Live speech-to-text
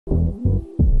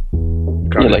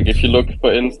Yeah, Got like it. if you look,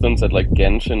 for instance, at like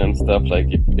Genshin and stuff, like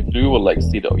if you will like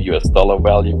see the US dollar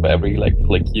value for every like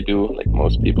click you do, like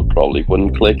most people probably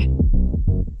wouldn't click.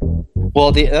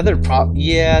 Well, the other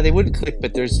yeah, they wouldn't click,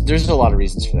 but there's a lot of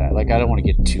reasons for that. Like, I don't want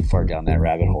to get too far down that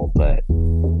rabbit hole, but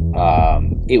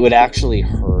it would actually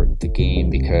hurt the game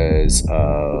because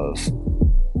of,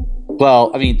 well,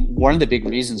 I mean, one of the big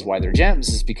reasons why they're gems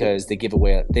is because they give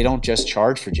away, they don't just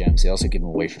charge for gems, they also give them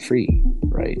away for free,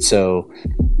 right? So,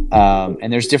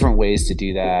 and there's different ways to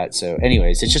do that. So,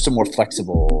 anyways, it's just a more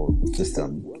flexible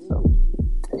system. So.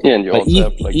 Yeah, and you But also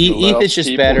have like to ETH lure is just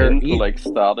people better. into like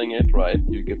starting it, right?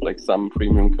 You give like some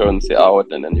premium currency out,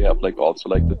 and then you have like also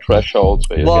like the thresholds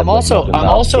where you Well, get I'm like also, not I'm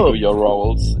enough also, to do your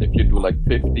rolls. If you do like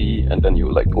 50, and then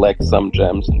you like lack some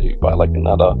gems, and you buy like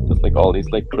another. There's like all these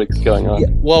like tricks going on. yeah,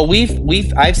 well,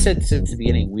 I've said since the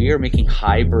beginning, we are making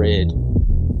hybrid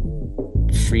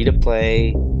free to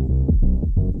play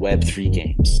Web3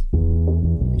 games.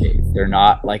 Okay, they're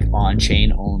not like on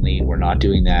chain only. We're not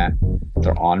doing that.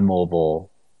 They're on mobile.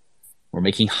 We're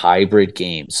making hybrid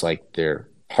games, like they're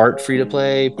part free to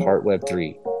play, part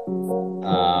Web3.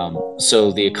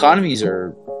 So the economies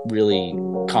are really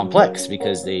complex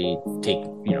because they take,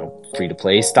 free to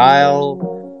play style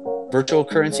virtual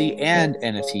currency, and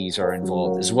NFTs are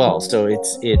involved as well. So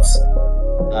it's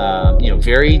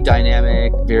very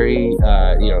dynamic, very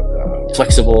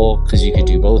flexible, because you could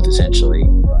do both essentially.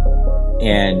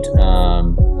 And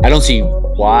I don't see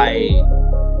why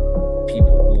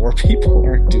more people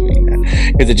aren't doing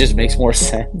that, because it just makes more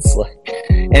sense.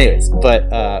 Anyways, but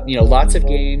lots of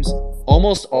games,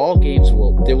 almost all games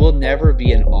there will never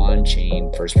be an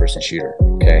on-chain first-person shooter.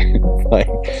 Okay, like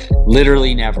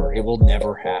literally never. It will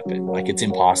never happen. Like, it's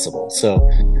impossible. So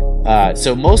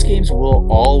most games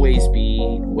will always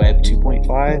be Web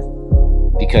 2.5,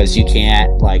 because you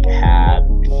can't like have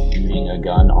shooting a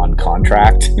gun on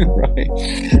contract, right?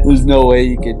 There's no way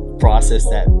you could process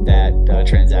that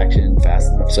transaction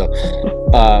fast enough. So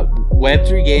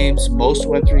Web3 games, most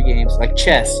Web3 games, like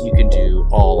chess, you can do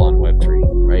all on Web3,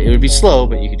 right? It would be slow,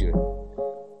 but you could do it.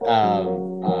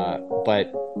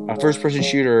 But a first-person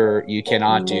shooter, you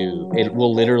cannot do. It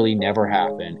will literally never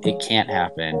happen. It can't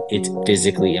happen. It's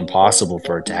physically impossible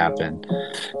for it to happen.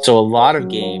 So a lot of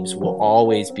games will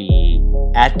always be,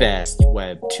 at best,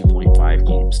 Web 2.5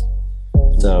 games.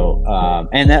 So,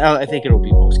 I think it'll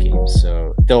be most games.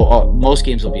 So, most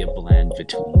games will be a blend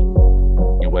between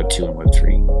Web 2 and Web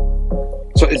 3.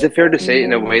 So is it fair to say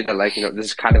in a way that this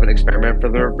is kind of an experiment for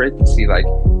the Brit to see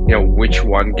which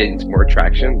one gains more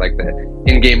traction, like the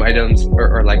in-game items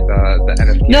or like the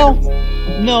NFT items?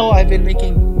 No, I've been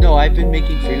making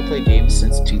free-to-play games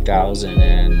since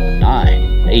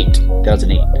 2008.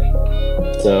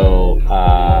 So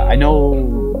I know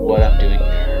what I'm doing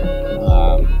there.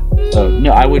 So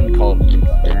no, I wouldn't call it an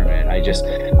experiment.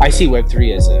 I see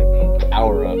Web3 as a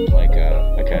power up, like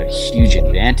a huge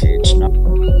advantage.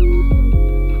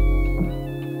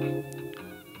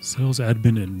 Sales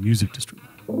admin and music distributor.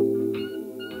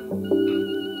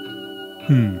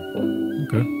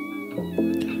 Okay.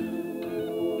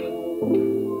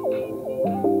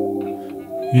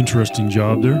 Interesting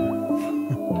job there.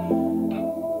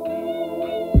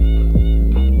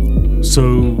 So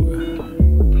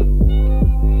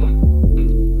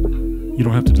you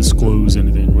don't have to disclose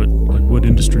anything. What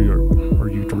industry are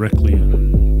you directly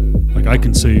in? Like, I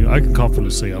can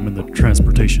confidently say I'm in the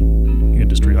transportation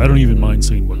industry. I don't even mind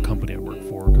saying what company I work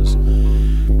for, because a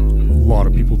lot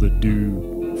of people that do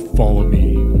follow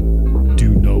me do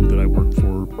know that I work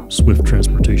for Swift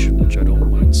Transportation, which I don't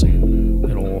mind saying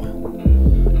at all.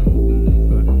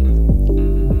 But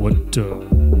what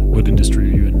industry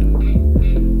are you in?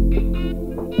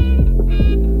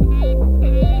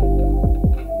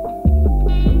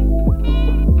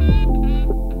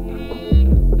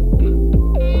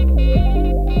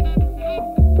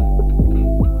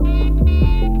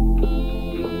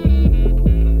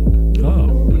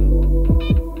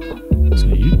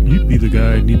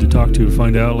 Guy I need to talk to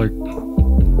find out whether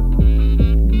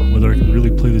I can really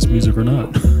play this music or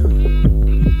not.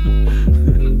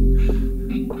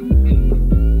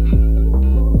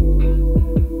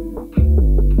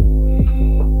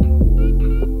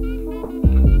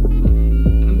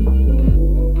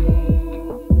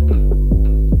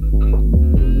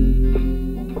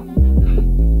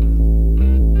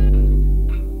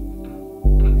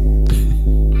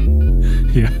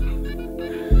 Yeah.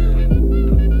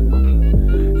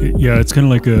 Yeah, it's kind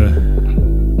of like I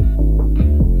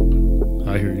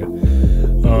hear you.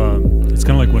 It's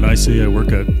kind of like when I say I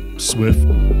work at Swift.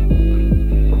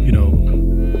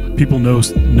 People know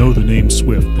the name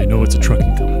Swift. They know it's a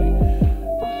trucking company,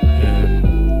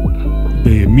 and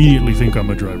they immediately think I'm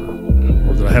a driver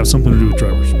or that I have something to do with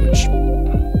drivers, which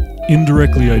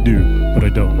indirectly I do, but I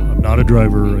don't. I'm not a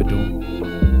driver. I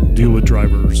don't deal with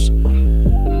drivers.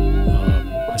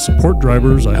 I support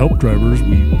drivers. I help drivers.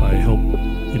 I help,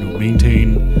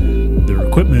 maintain their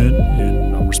equipment,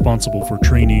 and I'm responsible for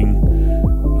training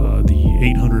the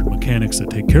 800 mechanics that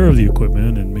take care of the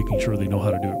equipment and making sure they know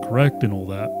how to do it correct and all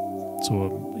that.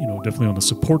 So, definitely on the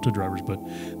support to drivers. But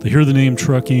they hear the name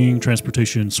trucking,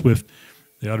 transportation, Swift,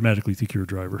 they automatically think you're a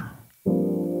driver.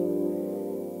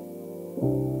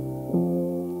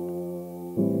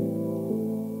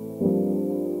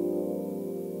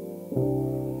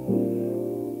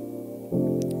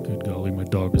 Good golly, my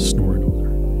dog is snoring over there.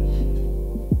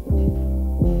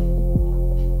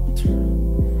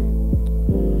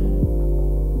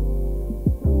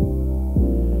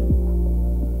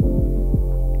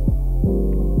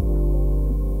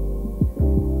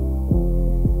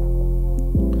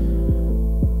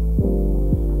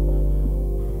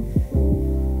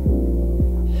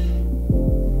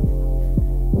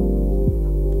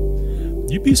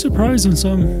 You'd be surprised in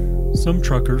some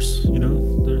truckers,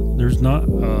 there's not,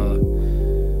 I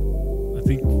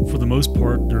think for the most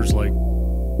part, there's like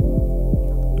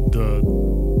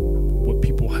what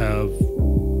people have,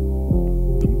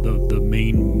 the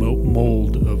main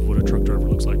mold of what a truck driver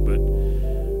looks like, but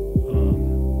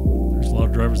there's a lot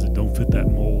of drivers that don't fit that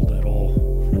mold at all.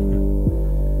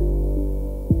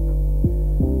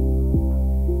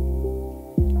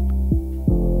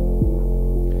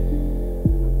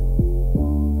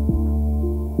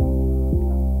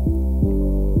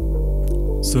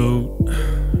 So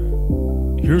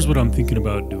here's what I'm thinking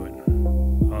about doing.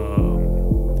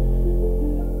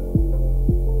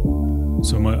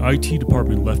 So my IT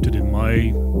department left it in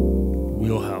my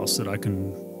wheelhouse that I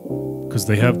can, because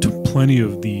they have plenty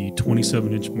of the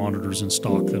 27-inch monitors in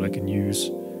stock that I can use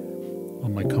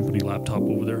on my company laptop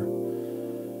over there.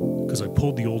 Because I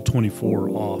pulled the old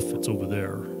 24 off, it's over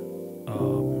there,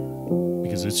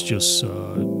 because it's just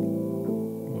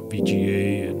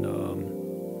VGA and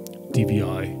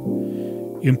DVI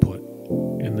input,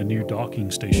 and the new docking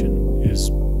station is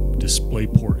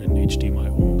DisplayPort and HDMI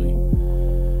only.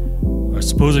 I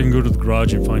suppose I can go to the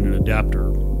garage and find an adapter,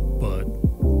 but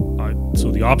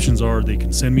so the options are they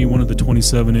can send me one of the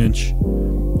 27-inch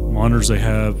monitors I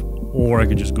have, or I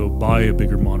can just go buy a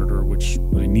bigger monitor, which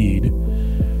I need,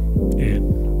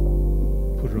 and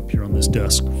put it up here on this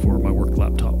desk for my work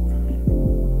laptop.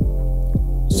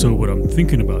 So what I'm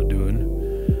thinking about doing,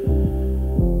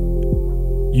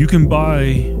 you can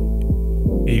buy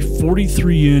a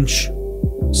 43-inch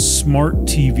smart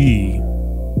TV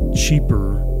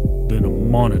cheaper than a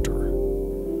monitor.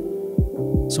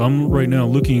 So I'm right now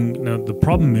looking. Now the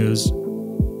problem is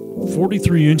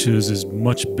 43 inches is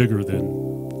much bigger than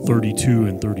 32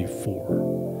 and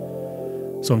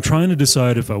 34. So I'm trying to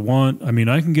decide if I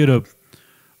can get a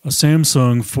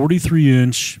Samsung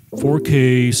 43-inch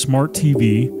 4K smart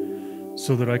TV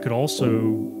so that I could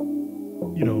also,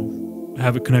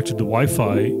 have it connected to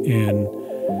Wi-Fi, and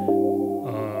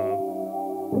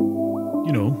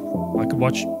I could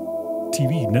watch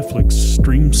TV, Netflix,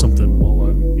 stream something while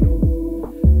I'm,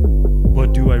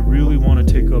 But do I really want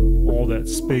to take up all that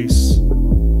space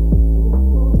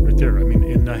right there?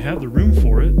 And I have the room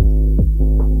for it.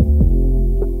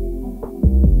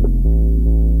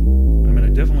 I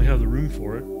definitely have the room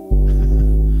for it.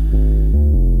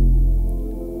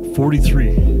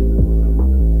 43.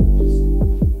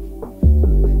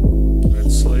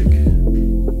 That's like,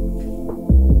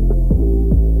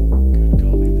 good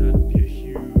golly, that'd be a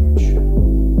huge. It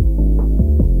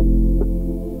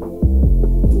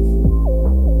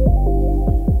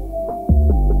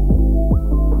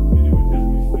would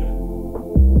definitely fit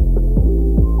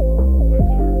back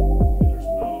there. There's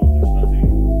nothing.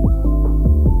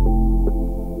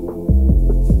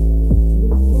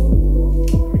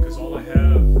 Because all I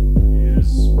have is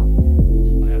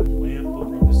I have a lamp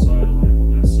over on this side, a lamp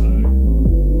on that side.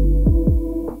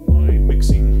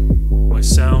 My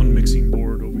sound mixing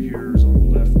board over here is on the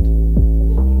left.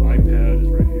 My iPad is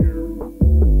right here.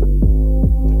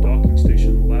 The docking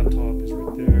station, the laptop is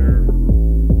right there.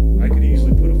 I could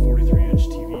easily put a 43-inch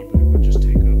TV, but it would just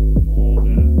take up all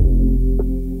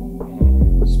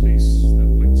that space, that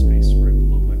white space right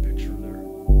below my picture there.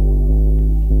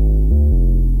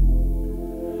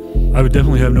 I would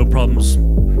definitely have no problems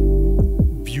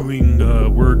viewing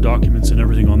Word documents and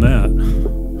everything on that.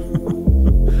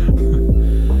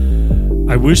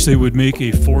 I wish they would make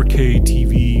a 4K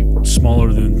TV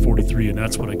smaller than 43, and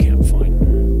that's what I can't find.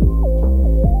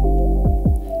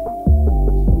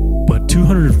 But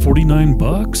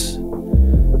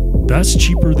 $249? That's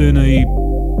cheaper than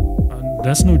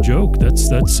that's no joke. That's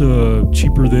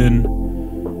cheaper than.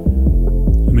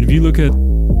 I mean, if you look at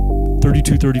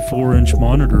 32, 34-inch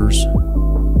monitors.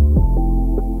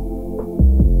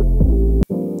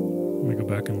 Let me go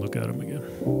back and look at them again.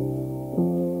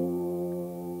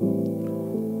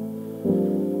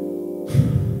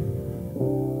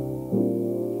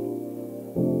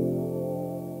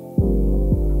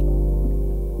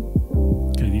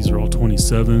 Okay, these are all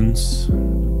 27s.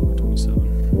 27.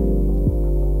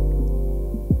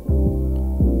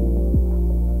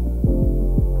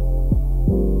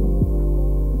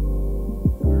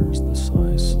 Where's the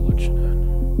size selection at?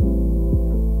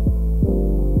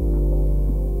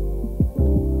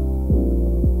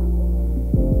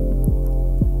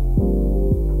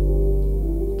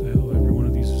 What the hell? Every one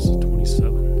of these is a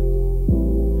 27.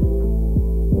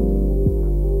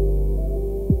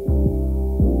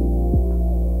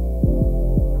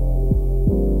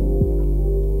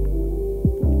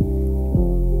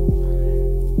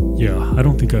 Yeah, I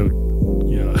don't think I would.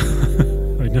 Yeah,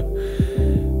 I know.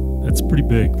 That's pretty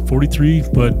big. 43,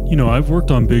 but you know, I've worked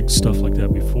on big stuff like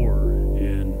that before,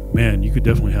 and man, you could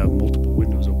definitely have multiple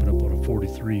windows open up on a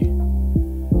 43.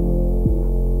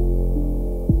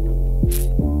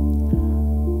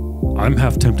 I'm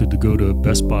half tempted to go to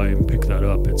Best Buy and pick that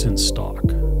up. It's in stock.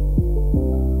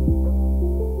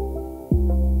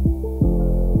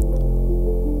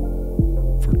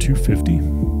 For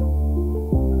 $250.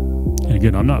 And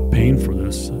again, I'm not paying for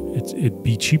this. It'd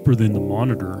be cheaper than the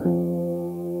monitor.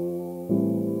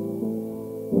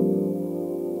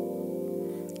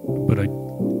 But I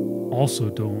also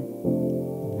don't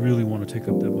really want to take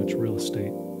up that much real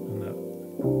estate on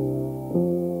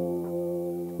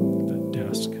that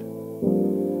desk.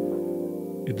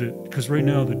 Because right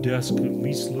now the desk at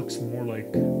least looks more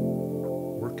like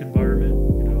work environment,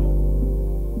 you know.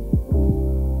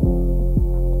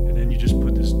 And then you just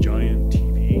put this giant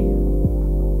TV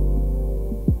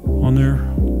on there.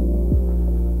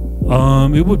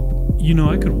 It would, you know,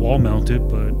 I could wall mount it,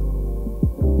 but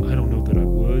I don't know that I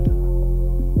would.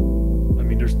 I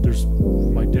mean, there's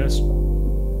my desk.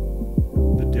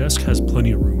 The desk has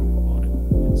plenty of room on it.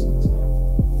 It's not.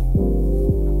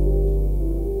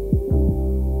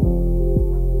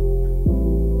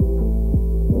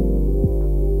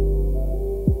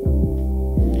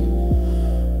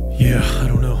 Yeah, I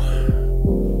don't know.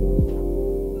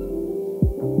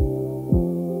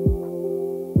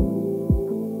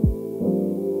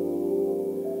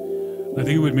 I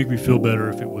think it would make me feel better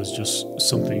if it was just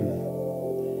something,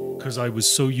 because I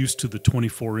was so used to the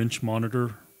 24-inch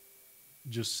monitor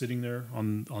just sitting there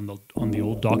on the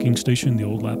old docking station, the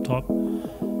old laptop.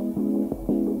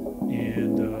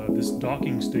 And this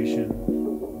docking station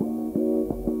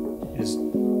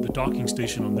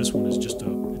on this one is just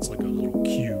it's like a little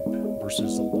cube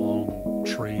versus a long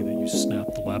tray that you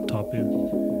snap the laptop in.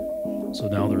 So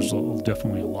now there's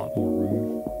definitely a lot more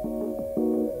room.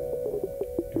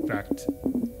 In fact,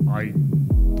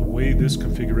 the way this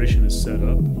configuration is set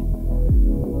up,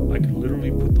 I could literally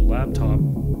put the laptop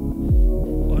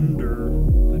under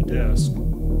the desk,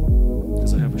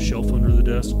 because I have a shelf under the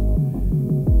desk,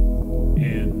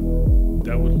 and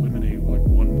that would eliminate like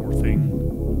one more thing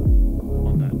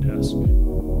on that desk.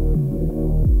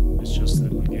 It's just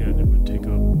that, again, it would take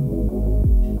up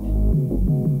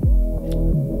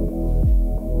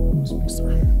space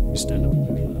there. Let me stand up and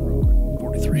measure that real quick.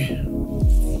 43.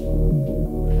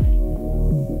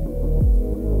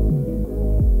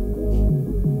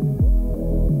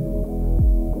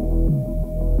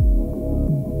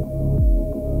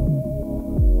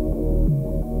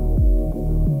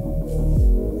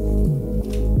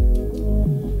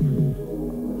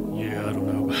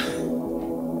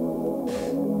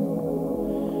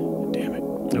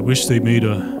 I wish they made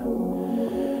the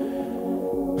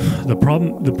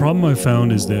problem I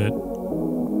found is that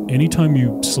anytime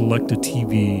you select a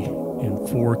TV in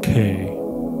 4K,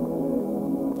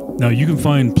 now you can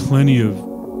find plenty of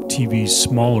TVs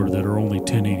smaller that are only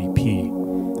 1080p,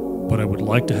 but I would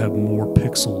like to have more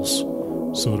pixels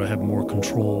so that I have more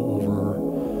control over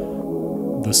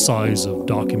the size of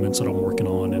documents that I'm working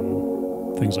on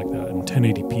and things like that. And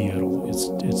 1080p,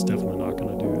 it's definitely not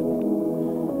going to do it.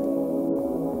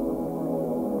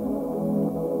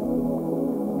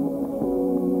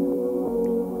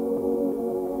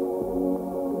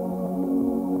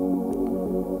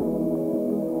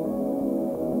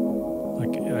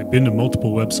 I've been to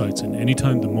multiple websites, and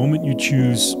the moment you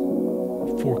choose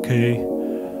 4K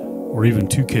or even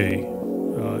 2K,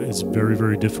 it's very,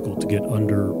 very difficult to get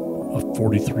under a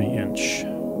 43-inch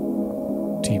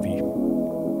TV.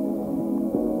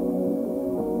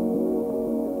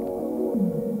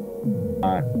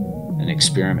 an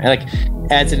experiment. Like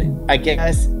as an, I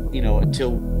guess, you know,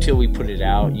 until we put it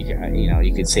out, you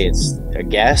could say it's a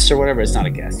guess or whatever. It's not a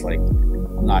guess. Like,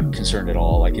 I'm not concerned at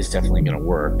all. Like, it's definitely going to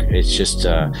work. It's just,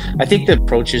 I think the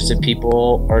approaches that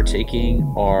people are taking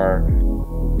are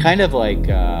kind of like,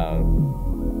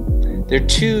 they're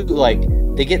too, like,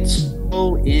 they get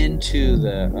so into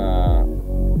the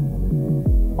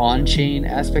on-chain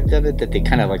aspect of it that they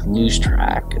kind of like lose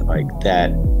track, like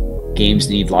that games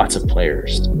need lots of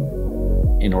players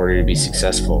in order to be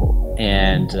successful.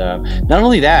 And not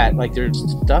only that, like there's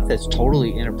stuff that's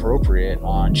totally inappropriate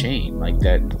on chain, like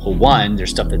that. Well, one,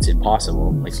 there's stuff that's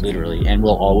impossible, like literally, and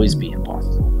will always be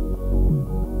impossible.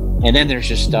 And then there's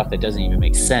just stuff that doesn't even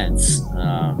make sense.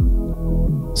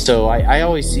 So I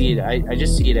always see it, I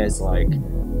just see it as like,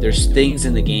 there's things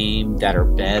in the game that are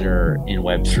better in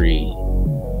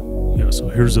Web3. Yeah, so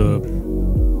here's a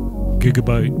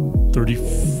Gigabyte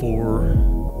 34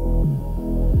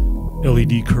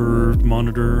 LED curved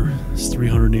monitor. It's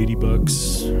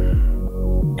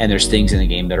 $380. And there's things in the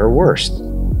game that are worse.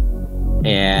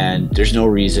 And there's no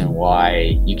reason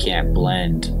why you can't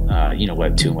blend,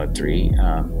 Web 2 and Web 3.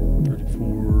 34.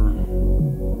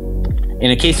 In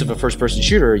a case of a first-person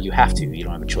shooter, you have to. You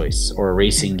don't have a choice. Or a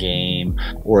racing game,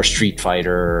 or a Street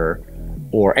Fighter,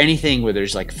 or anything where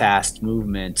there's like fast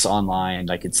movements online.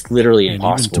 Like it's literally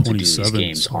impossible to do these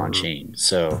games on chain.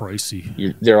 So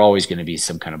pricey. They're always going to be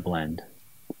some kind of blend.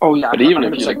 Oh yeah, but even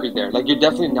if you agree there, like you're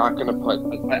definitely not gonna put.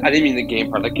 I didn't mean the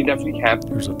game part. Like you definitely can't.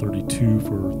 Here's a 32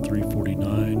 for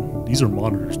 $349. These are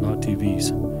monitors, not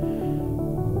TVs.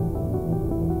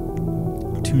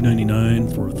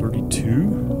 $299 for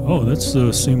 32. Oh, that's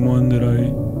the same one that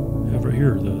I have right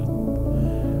here.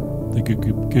 The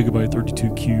Gigabyte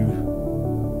 32Q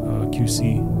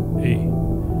QCA.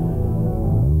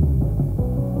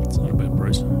 It's not a bad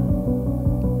price.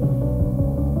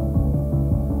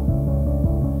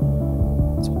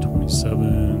 So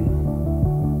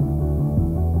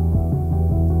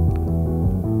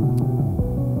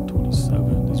 27.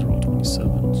 27. These are all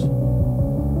 27s.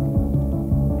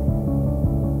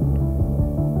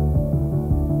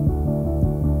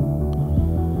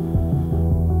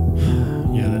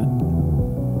 Yeah, that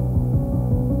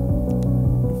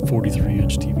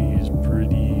 43-inch TV is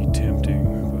pretty tempting,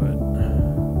 but I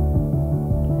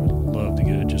would love to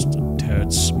get it just a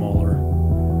tad smaller.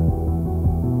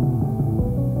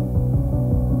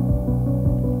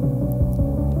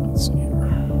 Let's see here.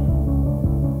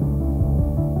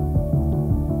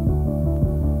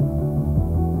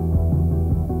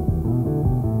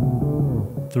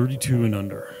 $32 and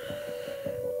under.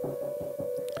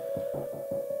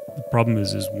 The problem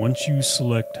is once you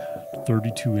select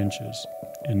 32 inches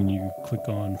and you click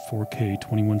on 4K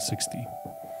 2160,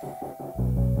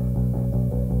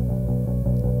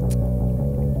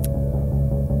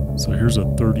 so here's a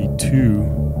 32,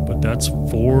 but that's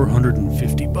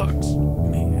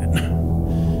 $450. Man,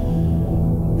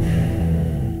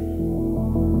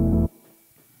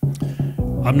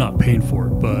 I'm not paying for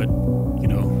it, but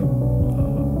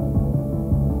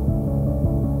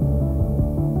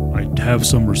I have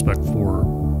some respect for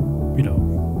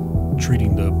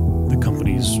treating the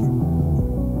company's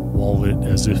wallet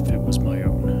as if it was my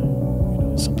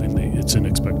own. Something it's an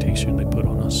expectation they put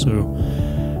on us. So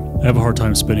I have a hard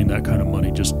time spending that kind of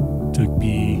money just to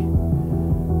be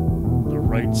the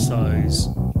right size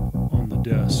on the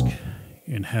desk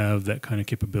and have that kind of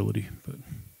capability. But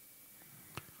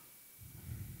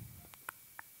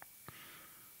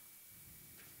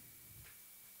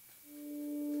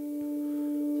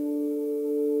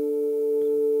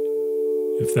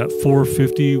if that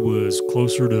 450 was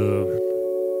closer to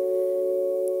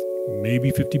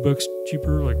maybe $50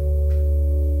 cheaper, like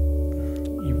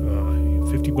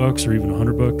 $50 or even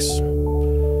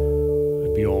 $100,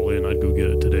 I'd be all in. I'd go get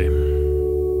it today.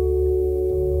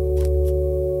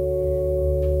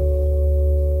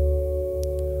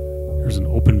 Here's an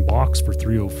open box for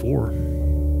 $304.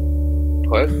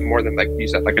 Put more than, like you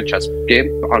said, like a chess game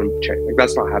on chain. Like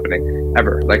that's not happening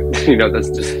ever. Like that's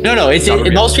just no. It's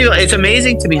most people. It's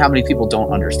amazing to me how many people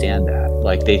don't understand that.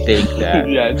 Like they think that.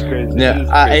 Yeah, it's crazy. No,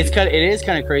 it is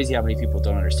kind of crazy how many people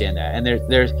don't understand that. And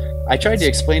there's I tried to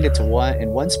explain it to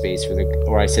one space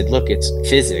where I said, look, it's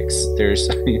physics.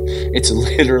 It's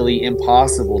literally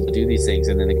impossible to do these things.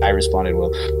 And then the guy responded,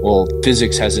 well,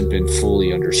 physics hasn't been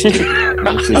fully understood yet.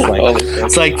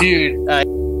 It's like, dude.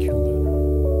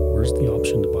 Where's the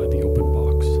option to buy the open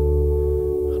box?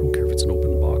 I don't care if it's an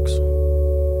open box.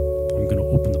 I'm going to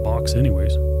open the box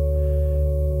anyways.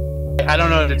 I don't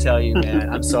know what to tell you, man.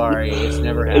 I'm sorry. It's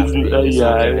never happened.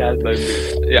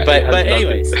 Yeah. But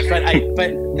anyways,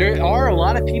 but there are a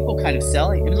lot of people kind of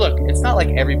selling. And look, it's not like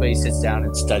everybody sits down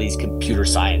and studies computer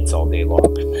science all day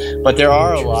long, but there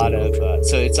are a lot of.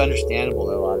 So it's understandable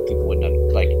that a lot of people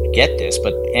wouldn't like get this.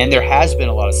 And there has been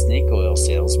a lot of snake oil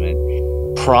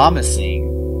salesmen promising,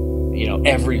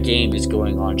 every game is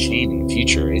going on chain in the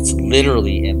future. It's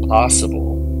literally impossible.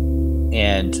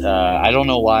 And I don't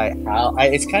know why.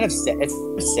 It's kind of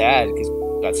it's sad because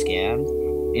people got scammed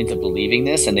into believing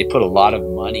this, and they put a lot of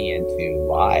money into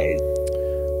lies.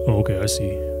 Oh, okay, I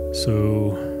see.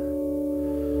 So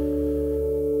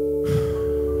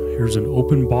here's an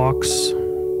open box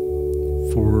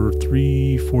for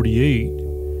 $348.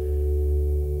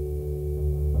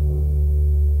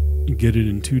 You get it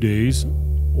in 2 days,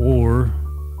 or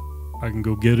I can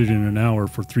go get it in an hour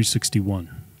for $361.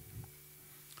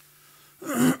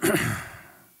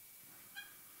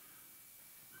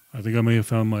 I think I may have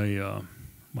found my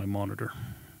my monitor.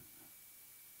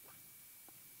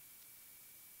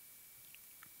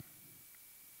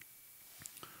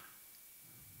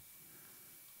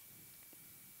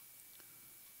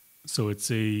 So it's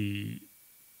a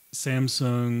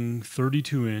Samsung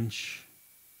 32-inch,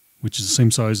 which is the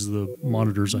same size as the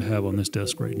monitors I have on this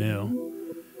desk right now.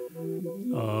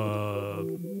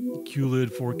 QLED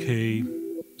 4K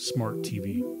smart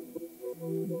TV.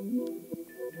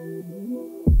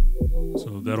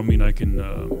 So that'll mean I can,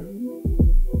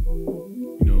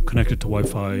 connect it to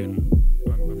Wi-Fi, and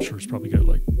I'm sure it's probably got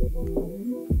like,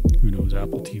 who knows,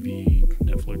 Apple TV,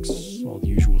 Netflix, all the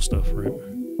usual stuff, right?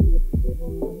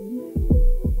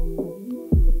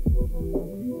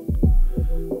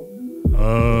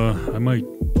 I might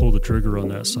pull the trigger on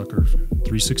that sucker.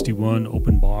 361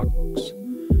 open box,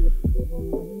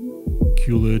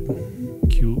 QLED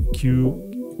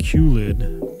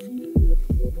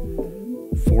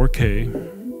 4K.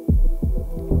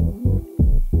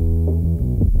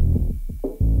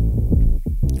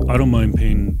 I don't mind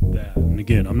paying that. And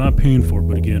again, I'm not paying for it,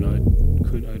 but again, I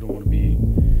don't want to be.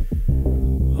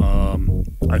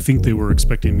 I think they were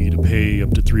expecting me to pay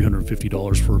up to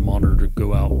 $350 for a monitor to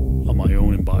go out on my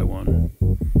own and buy one.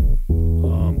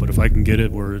 But if I can get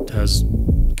it where it has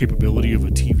capability of a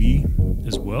TV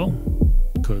as well,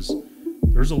 because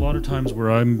there's a lot of times where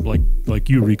I'm like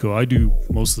you, Rico, I do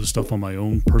most of the stuff on my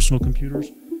own personal computers.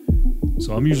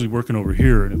 So I'm usually working over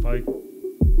here, and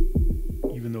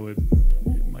even though it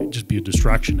might just be a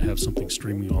distraction to have something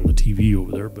streaming on the TV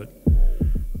over there, but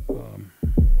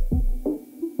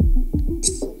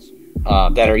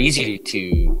that are easy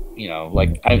to,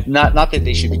 not that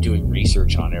they should be doing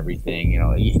research on everything,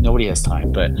 nobody has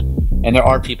time, and there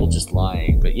are people just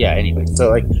lying, but yeah, anyway, so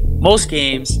like most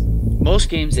games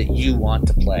that you want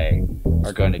to play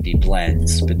are going to be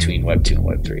blends between Web 2 and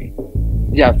Web 3.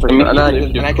 Yeah, for me, and I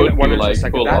can like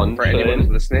second that for anyone who's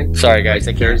listening. Sorry guys,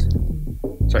 there's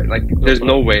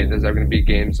no way there's ever going to be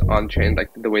games on chain like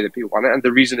the way that people want it, and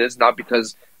the reason is not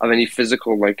because of any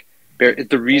physical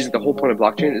the whole point of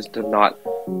blockchain is the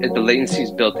latency is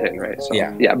built in, right? So,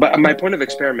 yeah. But my point of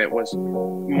experiment was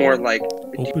more like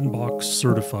open box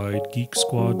certified, Geek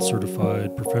Squad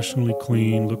certified, professionally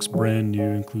clean, looks brand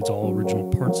new, includes all original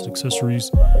parts and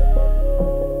accessories,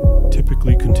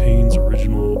 typically contains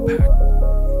original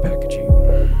packaging.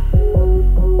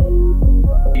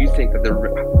 Do you think that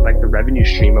the revenue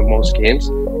stream of most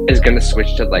games is going to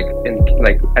switch to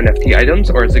NFT items,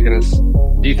 or is it going to?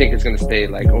 Do you think it's going to stay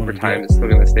over time? It's still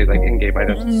going to stay in-game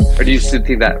items, or do you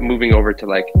think that moving over to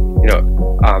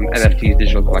NFTs,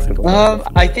 digital collectibles?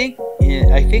 I think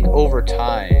over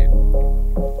time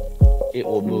it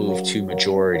will move to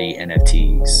majority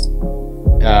NFTs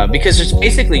because there's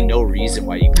basically no reason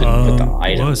why you couldn't put the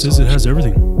items. Well, it says it has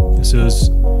everything. It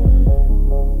says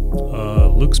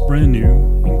looks brand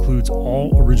new, includes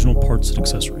all original parts and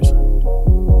accessories.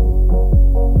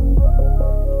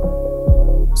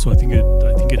 So I think it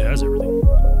has everything.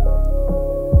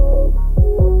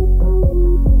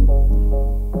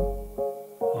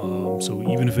 So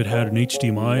even if it had an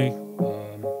HDMI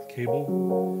cable,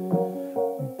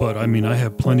 but I mean I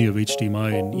have plenty of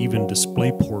HDMI and even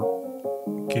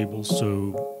DisplayPort cables. So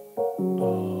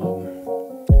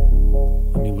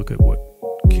let me look at what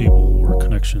cable or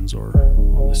connections are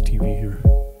on this TV here.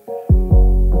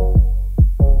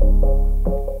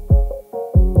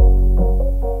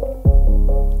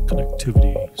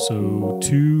 Connectivity. So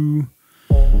 3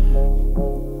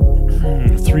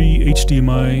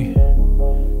 HDMI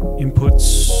inputs,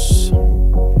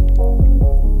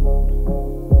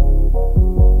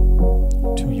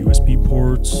 2 USB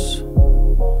ports,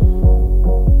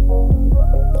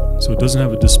 So it doesn't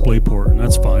have a display port, and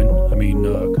that's fine. I mean,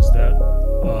 because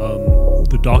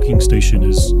the docking station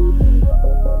is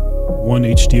 1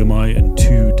 HDMI and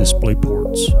 2 display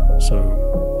ports.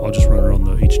 So I'll just run it on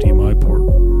the HDMI port.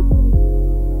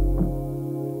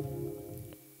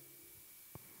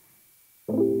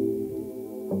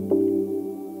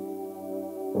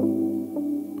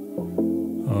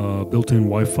 Built-in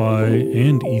Wi-Fi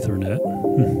and Ethernet.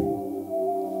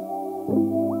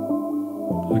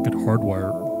 I could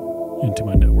hardwire into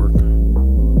my network.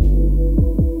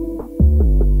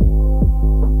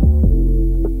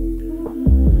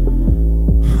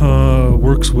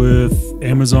 Works with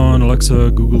Amazon,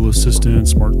 Alexa, Google Assistant,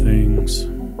 SmartThings.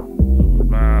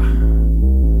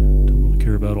 Don't really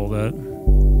care about all that.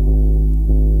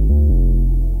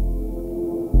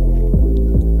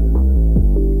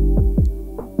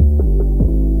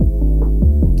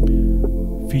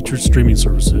 Featured streaming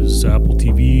services, Apple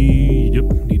TV, yep,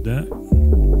 need that.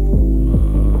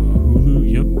 Hulu,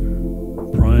 yep.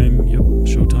 Prime, yep.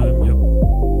 Showtime, yep.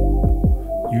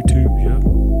 YouTube, yep.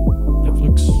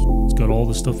 Netflix, it's got all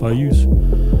the stuff I use.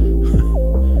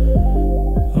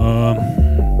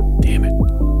 Damn it.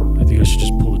 I think I should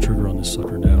just pull the trigger on this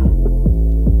sucker now.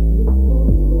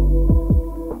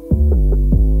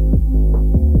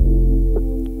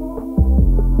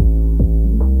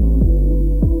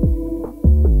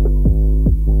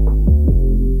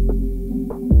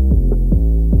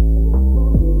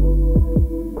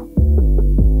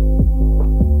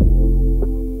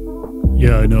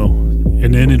 Yeah, I know.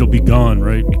 And then it'll be gone,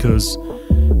 right? Because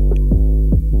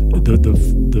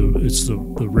it's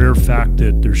the rare fact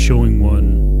that they're showing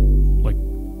one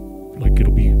like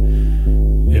it'll be,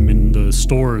 I mean, the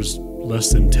store is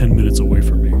less than 10 minutes away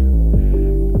from me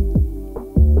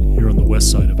here on the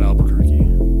west side of Albuquerque.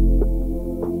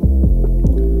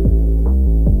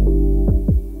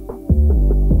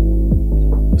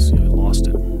 Let's see, I lost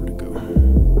it. Where'd it go?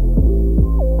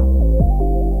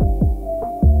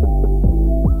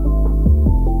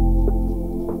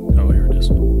 Oh, here it is.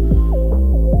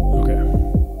 Okay.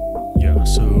 Yeah,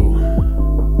 so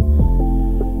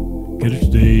get it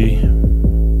today.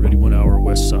 Ready 1 hour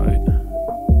west side.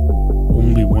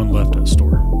 Only one left at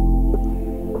store.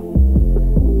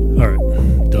 Alright,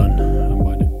 done. I'm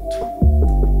buying it.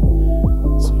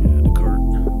 Let's see, add to cart.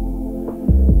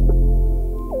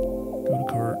 Go to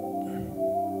cart.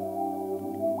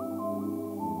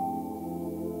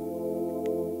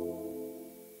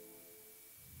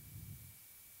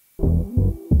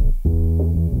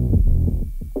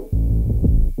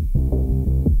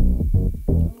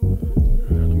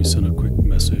 Alright, let me send a quick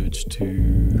message to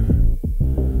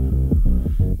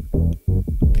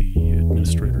the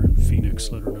administrator in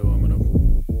Phoenix. Let her know I'm gonna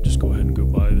just go ahead and go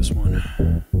buy this one.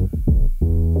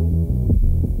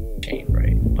 Chain,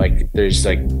 right? Like, there's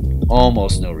like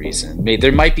almost no reason.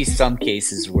 There might be some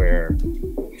cases where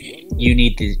you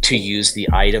need to use the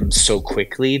item so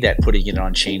quickly that putting it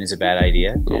on chain is a bad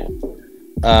idea. Yeah.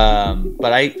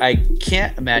 But I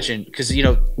can't imagine, because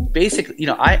basically,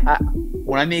 I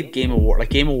when I made Game of War, like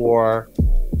Game of War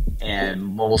and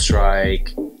Mobile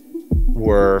Strike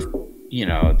were,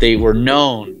 they were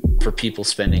known for people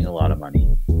spending a lot of money.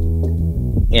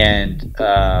 And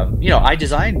I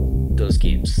designed those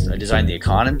games. I designed the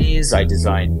economies. I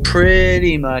designed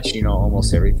pretty much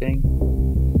almost everything.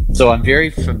 So I'm very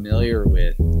familiar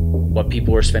with what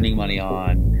people were spending money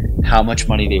on, how much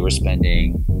money they were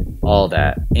spending, all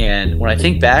that. And when I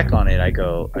think back on it, I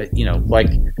go,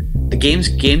 like the games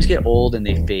get old and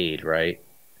they fade, right?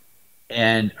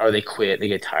 Or they quit, they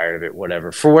get tired of it,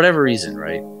 whatever, for whatever reason,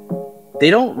 right? They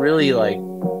don't really like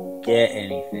get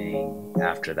anything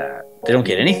after that. They don't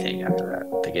get anything after that.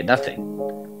 They get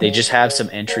nothing. They just have some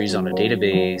entries on a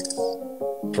database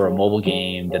for a mobile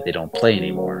game that they don't play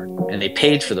anymore, and they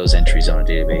paid for those entries on a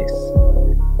database.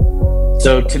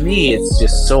 So to me, it's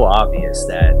just so obvious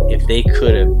that if they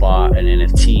could have bought an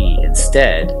NFT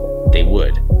instead, they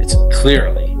would. It's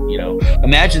clearly,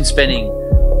 imagine spending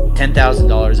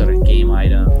 $10,000 on a game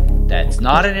item that's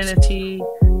not an NFT.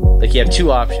 Like, you have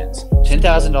two options: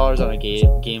 $10,000 on a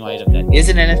game item that is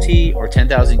an NFT, or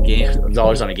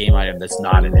 $10,000 on a game item that's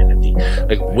not an NFT.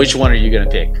 Like, which one are you going to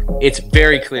pick? It's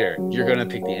very clear you're going to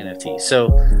pick the NFT. So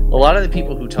a lot of the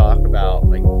people who talk about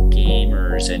like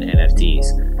gamers and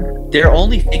NFTs, they're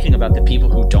only thinking about the people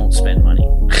who don't spend money.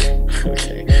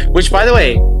 Okay, which, by the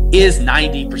way, is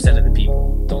 90% of the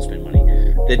people don't spend money.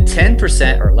 The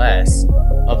 10% or less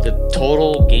of the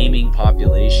total gaming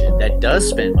population that does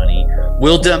spend money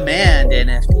will demand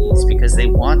NFTs because they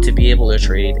want to be able to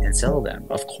trade and sell them.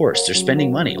 Of course, they're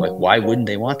spending money. Like, why wouldn't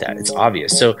they want that? It's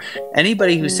obvious. So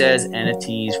anybody who says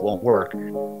NFTs won't work,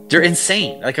 They're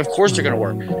insane. Like, of course they're going to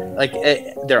work. Like,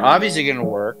 they're obviously going to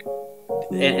work.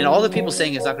 And all the people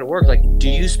saying it's not going to work, like, do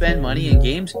you spend money in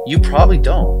games? You probably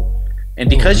don't. And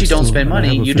because you don't spend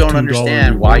money, you don't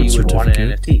understand why you would want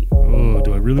an NFT. Oh,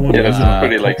 do I really want to? Yeah, that's a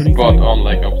pretty like spot on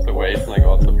like observation, like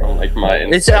also from like my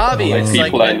it's obvious. Like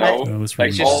people like, I know, it's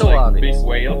like just all so like obvious. big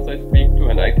whales I speak to,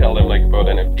 and I tell them like about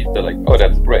NFTs. They're like, "Oh,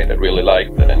 that's great. I really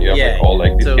like that." And you have like all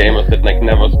like these gamers that like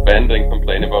never spend and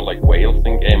complain about like whales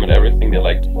in game and everything. They're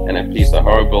like, "NFTs are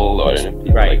horrible," or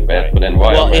 "NFTs are like bad for the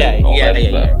environment." Well,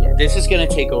 yeah. This is gonna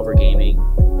take over gaming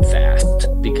fast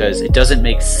because it doesn't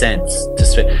make sense to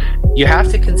spend. You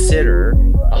have to consider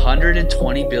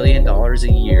 $120 billion a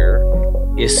year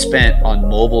is spent on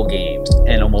mobile games,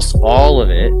 and almost all of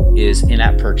it is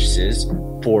in-app purchases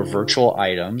for virtual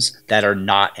items that are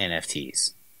not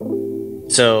NFTs.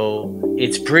 So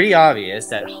it's pretty obvious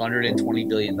that $120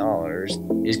 billion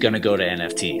is going to go to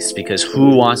NFTs, because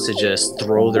who wants to just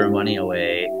throw their money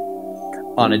away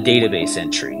on a database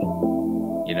entry?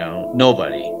 You know,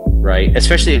 nobody, right?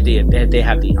 Especially if they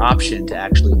have the option to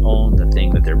actually own the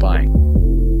thing that they're buying.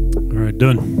 All right,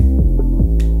 done.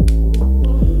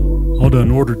 All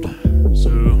done, ordered. So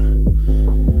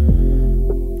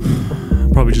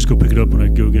I'll probably just go pick it up when I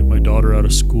go get my daughter out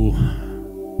of school.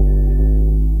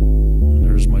 And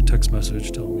there's my text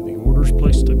message telling me the order's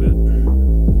placed, I bet.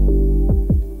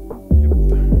 Yep.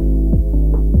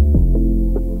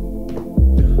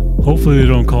 Hopefully they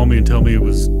don't call me and tell me it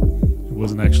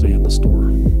wasn't actually in the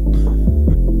store.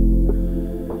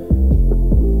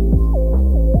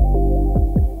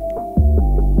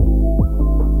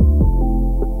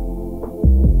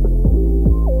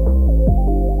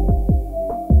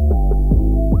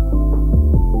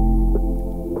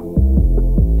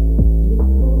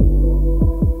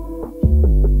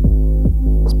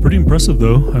 Pretty impressive,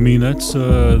 though. I mean, that's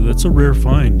a rare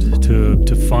find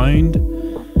to find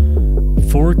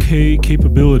 4K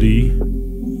capability.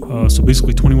 So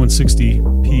basically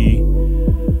 2160p.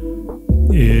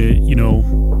 You know,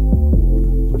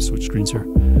 let me switch screens here.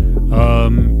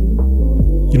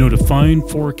 You know, to find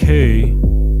 4K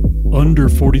under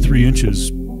 43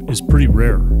 inches is pretty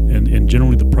rare, and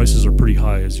generally the prices are pretty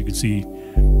high. As you can see,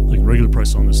 like regular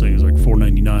price on this thing is like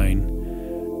 $499.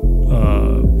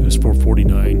 It was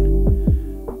 $449,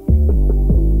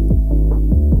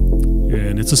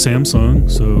 and it's a Samsung,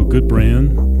 so good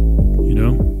brand, you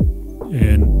know.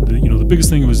 And the biggest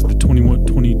thing was the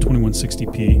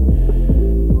 2160p.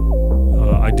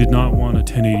 I did not want a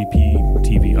 1080p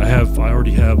TV. I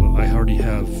already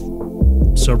have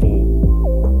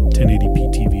several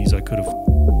 1080p TVs. I could have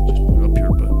just put up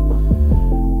here, but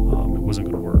it wasn't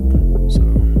going to work.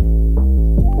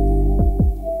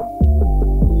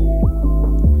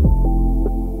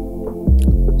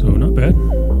 So not bad.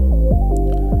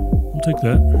 We'll take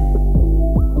that.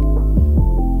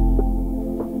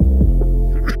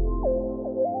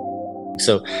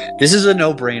 So this is a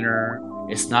no-brainer.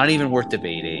 It's not even worth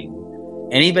debating.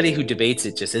 Anybody who debates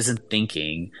it just isn't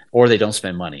thinking, or they don't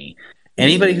spend money.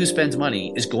 Anybody who spends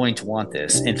money is going to want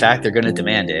this. In fact, they're going to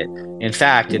demand it. In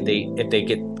fact, if they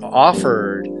get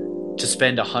offered to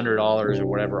spend $100 or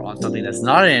whatever on something that's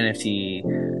not an NFT,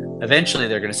 eventually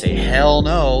they're going to say, hell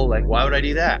no, like, why would I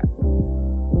do that?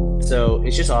 So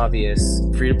it's just obvious.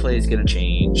 Free-to-play is going to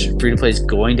change. Free-to-play is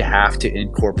going to have to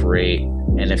incorporate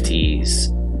NFTs.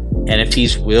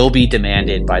 NFTs will be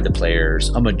demanded by the players.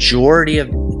 A majority of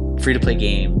free-to-play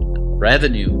game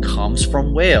revenue comes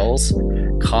from whales,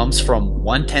 comes from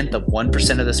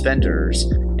 1/10% of the spenders,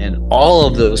 and all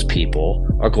of those people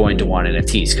are going to want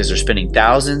NFTs because they're spending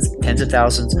thousands, tens of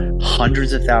thousands,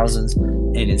 hundreds of thousands,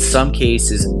 and in some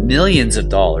cases millions of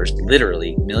dollars,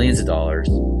 literally millions of dollars,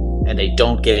 and they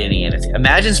don't get any NFT.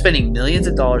 Imagine spending millions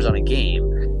of dollars on a game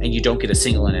and you don't get a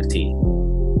single NFT,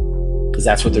 because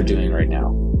that's what they're doing right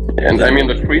now. And I mean,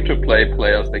 the free-to-play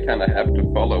players, they kind of have to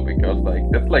follow, because like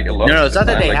that's like a lot. No, it's not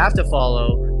that they have to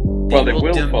follow. They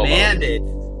will demand it,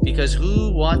 because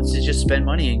who wants to just spend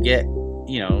money and get,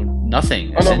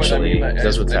 nothing? Essentially, no, but I mean,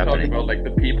 that's what's happening. About like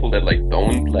the people that like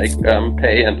don't like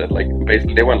pay, and that like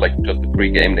basically they want like just a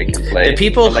free game they can play. The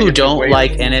people but, like, who don't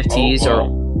like NFTs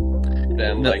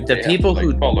then like the people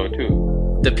who follow too.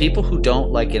 The people who don't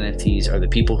like NFTs are the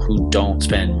people who don't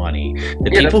spend money.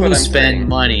 The people who spend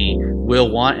money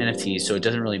will want NFTs, so it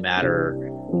doesn't really matter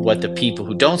what the people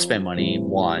who don't spend money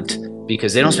want,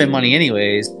 because they don't spend money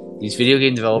anyways. These video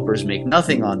game developers make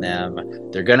nothing on them.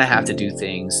 They're going to have to do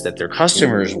things that their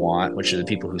customers want, which are the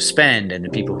people who spend, and the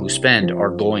people who spend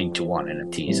are going to want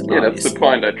NFTs. Yeah, that's the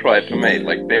point I tried to make.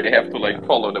 Like, they have to like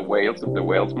follow the whales. If the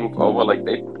whales move over, like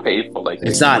they pay for like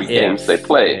it's the not free games they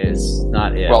play. It's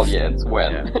not if. Well, yeah, it's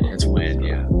when. Yeah, it's when.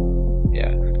 Yeah.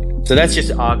 So that's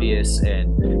just obvious,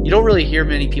 and you don't really hear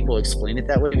many people explain it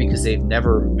that way because they've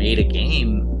never made a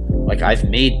game. Like, I've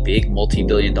made big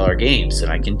multi-billion-dollar games,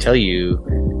 and I can tell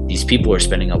you these people are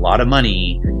spending a lot of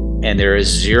money, and there is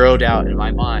zero doubt in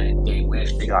my mind they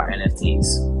wish they got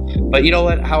NFTs. But you know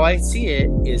what? How I see it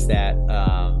is that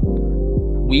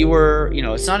we were,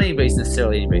 it's not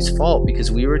necessarily anybody's fault,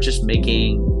 because we were just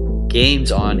making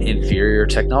games on inferior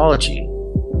technology.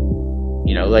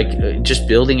 Just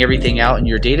building everything out in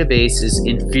your database is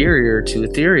inferior to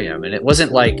Ethereum. And it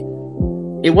wasn't like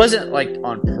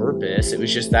on purpose. It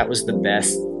was just, that was the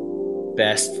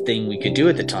best thing we could do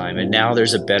at the time. And now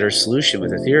there's a better solution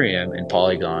with Ethereum and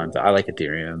Polygon. I like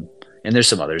Ethereum, and there's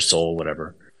some others, Sol,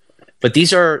 whatever. But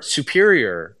these are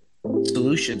superior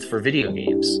solutions for video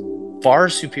games, far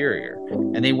superior.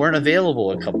 And they weren't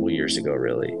available a couple of years ago,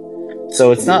 really.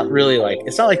 So it's not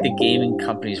like the gaming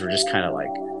companies were just kind of like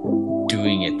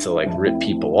doing it to like rip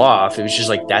people off. It was just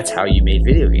like, that's how you made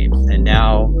video games. And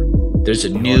now there's a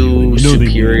new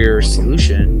superior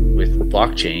solution with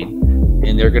blockchain,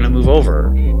 and they're going to move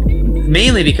over,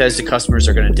 mainly because the customers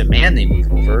are going to demand they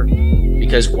move over,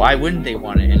 because why wouldn't they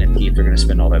want an NFT if they're going to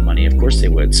spend all that money? Of course they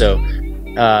would. So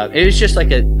it was just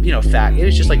like a fact. It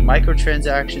was just like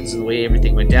microtransactions, and the way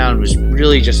everything went down was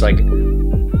really just like,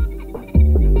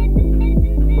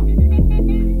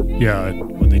 yeah,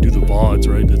 when they do the VODs,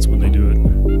 right? That's when they do it.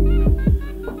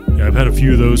 Yeah, I've had a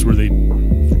few of those where they've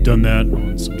done that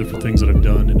on some different things that I've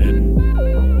done, and then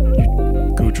you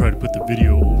go try to put the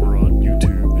video over on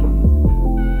YouTube,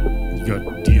 and you got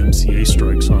DMCA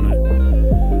strikes on it.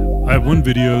 I have one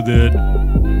video that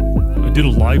I did a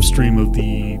live stream of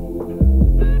the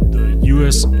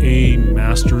USA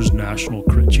Masters National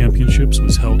Crit Championships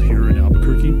was held here in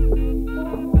Albuquerque,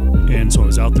 and so I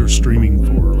was out there streaming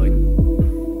for like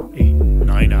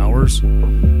 8-9 hours,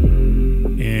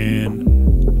 and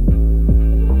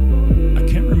I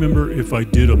can't remember if I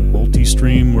did a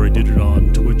multi-stream where I did it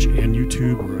on Twitch and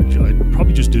YouTube, or I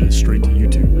probably just did it straight to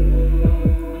YouTube.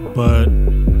 But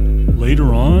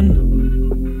later on,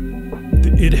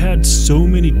 it had so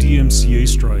many DMCA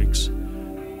strikes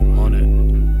on it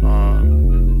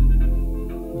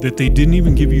that they didn't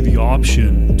even give you the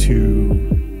option to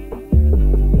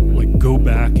like go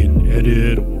back and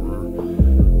edit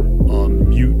or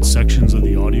mute sections of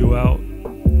the audio out,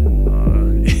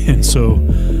 and so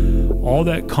all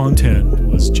that content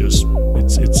was just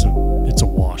it's a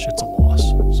wash, it's a loss.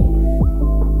 So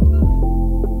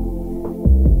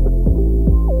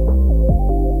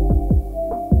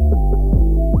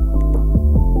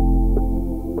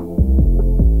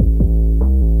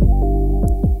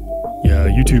yeah,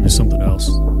 YouTube is something else,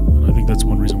 and I think that's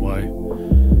one reason why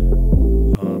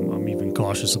I'm even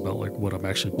cautious about like what I'm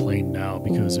actually playing now,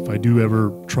 because if I do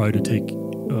ever try to take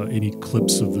any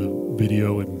clips of the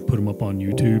video and put them up on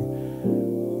YouTube,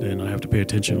 then I have to pay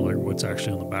attention to like what's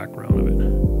actually on the background of it,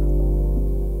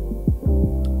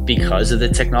 because of the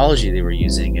technology they were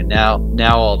using. And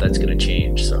now all that's going to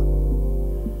change. So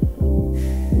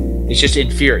it's just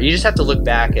inferior. You just have to look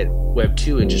back at Web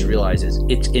 2 and just realize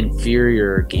it's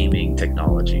inferior gaming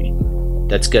technology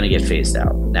that's going to get phased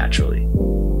out naturally.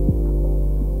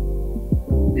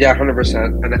 Yeah,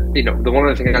 100%. And the one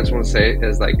other thing I just want to say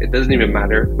is like, it doesn't even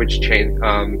matter which chain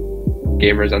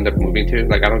gamers end up moving to.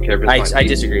 Like, I don't care if it's I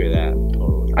disagree with that.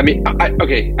 Totally. I mean,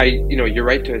 you're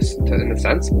right to in a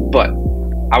sense, but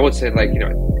I would say like,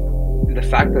 the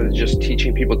fact that it's just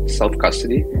teaching people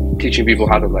self-custody, teaching people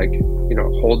how to like,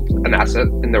 hold an asset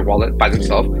in their wallet by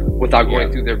themselves without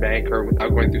going through their bank or without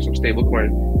going through some stablecoin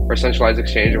or centralized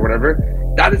exchange or whatever,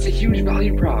 that is a huge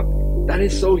value prop. That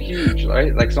is so huge,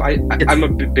 right? Like, so I'm a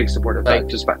big supporter of that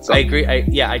just by itself. I agree.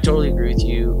 I totally agree with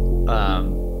you.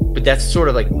 But that's sort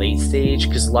of like late stage,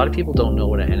 because a lot of people don't know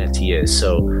what an NFT is.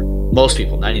 So most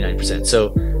people, 99%.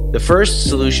 So the first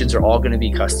solutions are all going to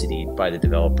be custodied by the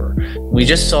developer. We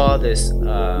just saw this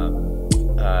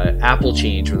Apple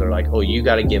change where they're like, oh, you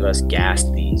got to give us gas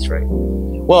fees, right?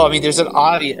 Well, I mean, there's an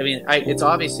obvious, it's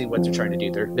obviously what they're trying to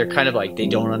do. They're kind of like, they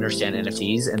don't understand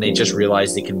NFTs, and they just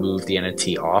realize they can move the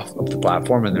NFT off of the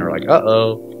platform, and they're like,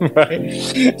 uh-oh,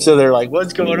 right? So they're like,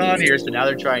 what's going on here? So now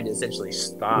they're trying to essentially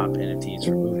stop NFTs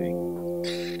from moving,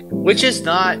 which is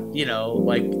not,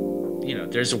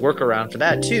 there's a workaround for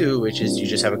that too, which is you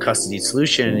just have a custodied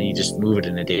solution and you just move it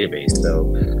in a database.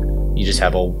 So you just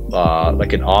have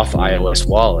like an off iOS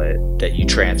wallet that you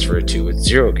transfer it to with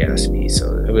zero gas fee.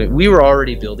 So we were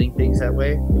already building things that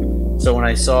way. So when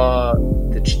I saw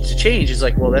the change, it's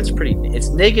like, well, it's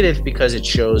negative because it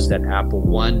shows that Apple,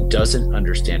 one, doesn't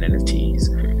understand NFTs.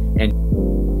 And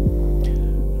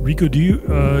Rico, do you,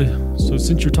 so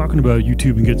since you're talking about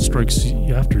YouTube and getting strikes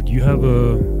after, do you have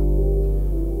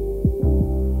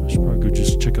should probably go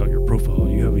just check out your profile.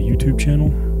 You have a YouTube channel?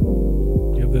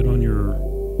 Do you have that on your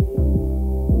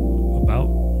about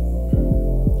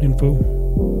info?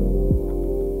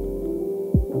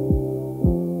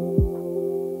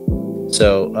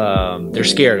 So they're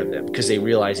scared of them because they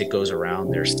realize it goes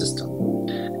around their system.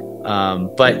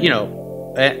 But, you know,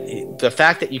 the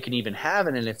fact that you can even have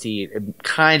an NFT,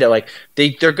 kind of like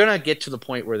they're going to get to the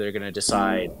point where they're going to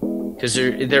decide, because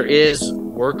there is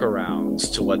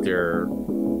workarounds to what they're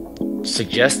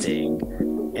suggesting,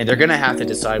 and they're going to have to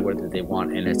decide whether they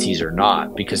want NFTs or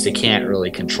not, because they can't really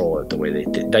control it the way they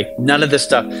did. Like none of the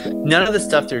stuff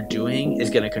they're doing is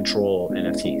going to control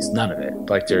NFTs. None of it.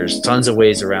 Like there's tons of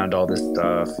ways around all this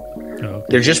stuff. Okay.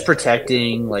 They're just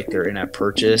protecting like their in-app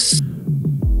purchase.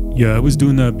 Yeah, I was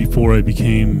doing that before I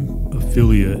became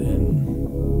affiliate, and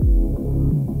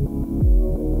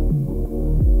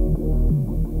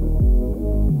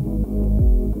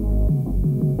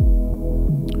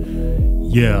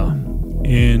yeah.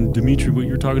 And Dimitri, what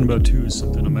you're talking about too is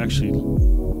something I'm actually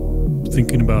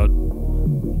thinking about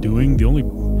doing.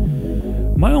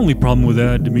 My only problem with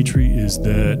that, Dimitri, is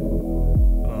that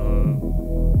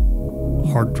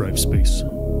hard drive space.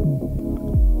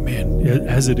 Man,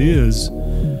 as it is,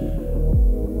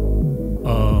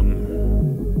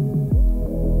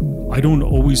 I don't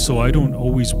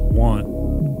always want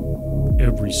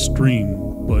every stream,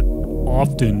 but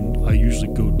often I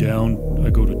usually go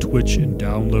to Twitch and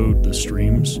download the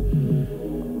streams,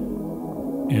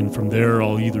 and from there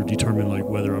I'll either determine like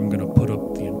whether I'm going to put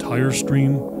up the entire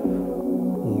stream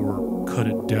or cut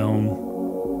it down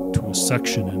to a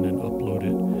section and then upload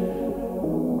it.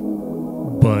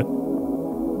 But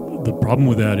the problem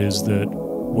with that is that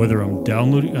whether I'm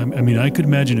downloading, I mean, I could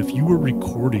imagine if you were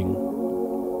recording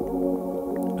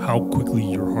how quickly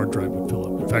your hard drive would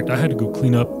fill up. In fact, I had to go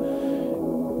clean up 2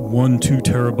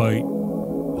 terabyte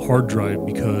hard drive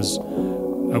because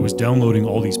I was downloading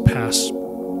all these past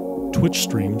Twitch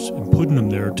streams and putting them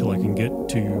there till I can get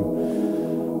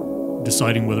to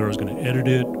deciding whether I was going to edit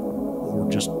it or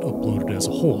just upload it as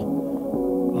a whole.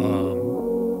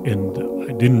 And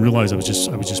I didn't realize I was just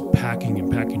packing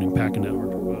that hard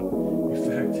drive up. In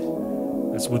fact,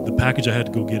 that's what the package I had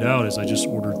to go get out is I just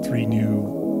ordered 3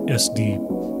 new SD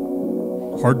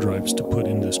hard drives to put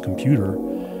in this computer,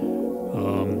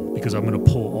 because I'm going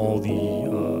to pull all the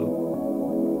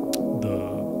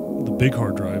big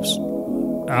hard drives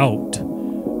out,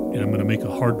 and I'm going to make a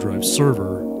hard drive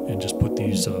server and just put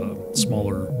these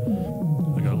smaller.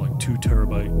 I got like 2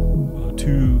 terabyte,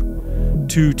 two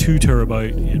 2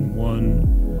 terabyte and one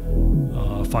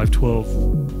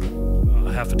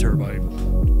 512 half a terabyte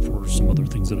for some other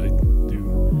things that I do.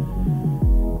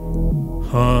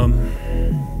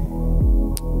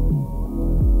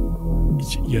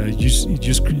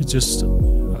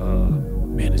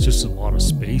 Man, it's just a lot of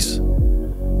space.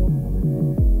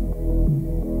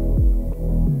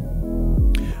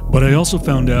 But I also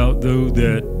found out though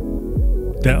that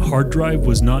hard drive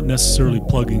was not necessarily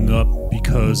plugging up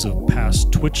because of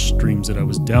past Twitch streams that I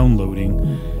was downloading.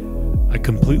 I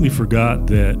completely forgot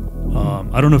that,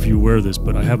 I don't know if you're aware of this,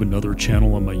 but I have another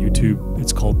channel on my YouTube.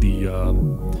 It's called the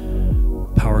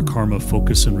Power Karma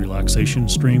Focus and Relaxation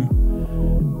stream.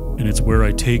 And it's where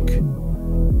I take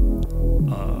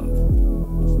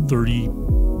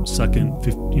 30-second,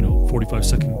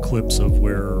 45-second clips of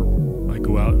where I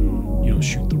go out and,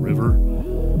 shoot the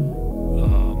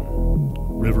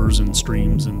rivers and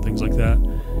streams and things like that.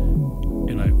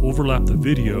 And I overlap the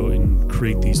video and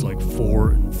create these like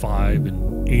 4 and 5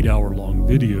 and 8 hour long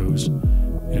videos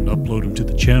and upload them to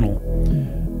the channel.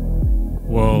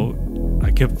 Well, I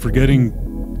kept forgetting,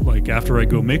 like after I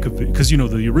go make a video, because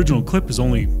the original clip is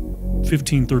only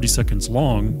 15-30 seconds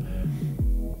long,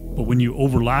 but when you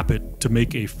overlap it to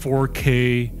make a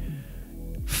 4K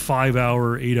 5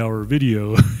 hour 8 hour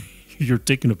video, you're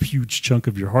taking a huge chunk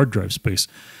of your hard drive space.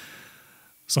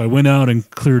 So I went out and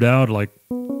cleared out like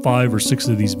 5 or 6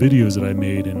 of these videos that I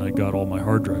made, and I got all my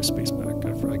hard drive space back.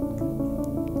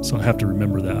 So I have to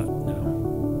remember that now.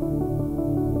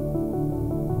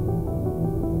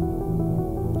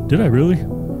 Did I really?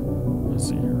 Let's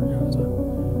see here.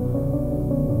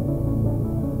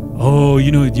 Oh,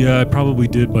 yeah, I probably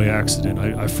did by accident.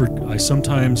 I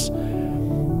sometimes,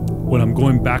 when I'm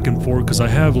going back and forth, because I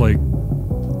have like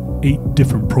 8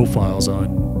 different profiles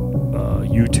on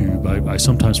YouTube, I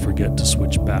sometimes forget to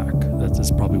switch back.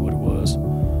 That's probably what it was.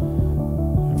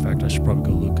 In fact, I should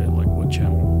probably go look at like what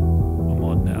channel I'm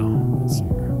on now. Let's see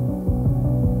here.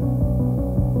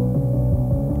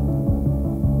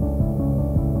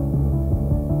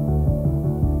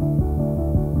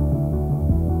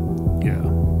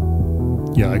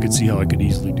 Yeah, I could see how I could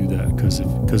easily do that, because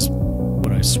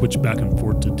when I I switch back and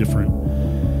forth to different,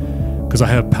 because I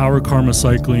have Power Karma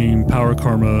Cycling, Power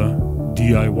Karma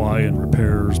DIY and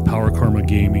repairs, Power Karma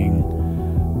Gaming,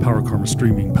 Power Karma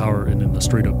Streaming, and then the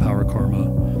straight up Power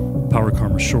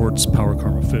Karma Shorts, Power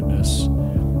Karma Fitness,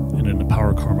 and then the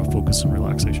Power Karma Focus and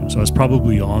Relaxation. So I was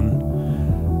probably on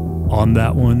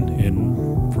that one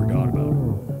and forgot about it.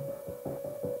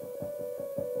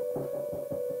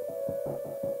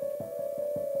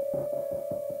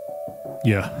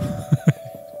 Yeah,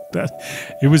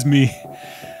 it was me.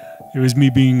 It was me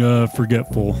being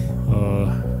forgetful.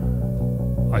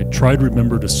 I tried to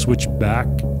remember to switch back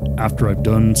after I've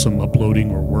done some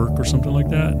uploading or work or something like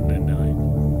that, and then I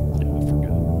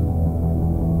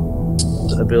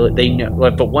forget. They know,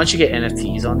 but once you get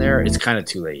NFTs on there, it's kind of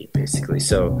too late, basically.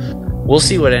 So we'll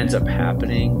see what ends up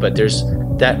happening. But there's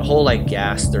that whole like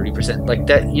gas 30%, like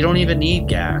that. You don't even need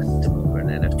gas to move an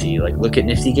NFT. Like look at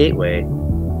Nifty Gateway.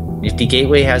 Nifty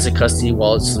Gateway has a custody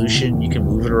wallet solution. You can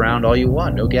move it around all you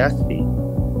want, no gas fee.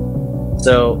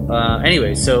 So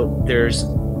anyway, so there's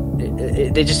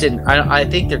they just didn't. I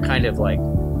think they're kind of like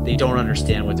they don't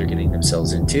understand what they're getting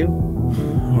themselves into.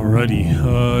 Alrighty,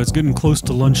 it's getting close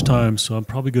to lunchtime, so I'm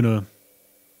probably gonna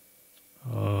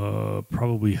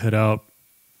probably head out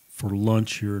for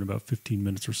lunch here in about 15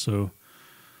 minutes or so.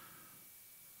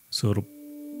 So it'll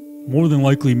more than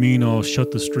likely mean I'll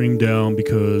shut the stream down,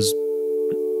 because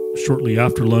shortly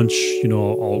after lunch, you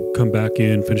know, I'll come back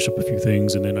in, finish up a few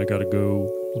things, and then I gotta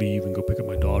leave and go pick up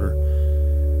my daughter.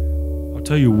 I'll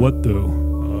tell you what though,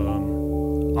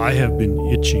 I have been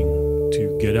itching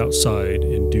to get outside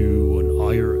and do an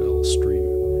IRL stream.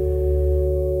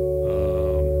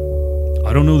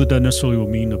 I don't know that necessarily will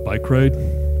mean a bike ride. I've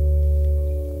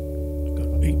got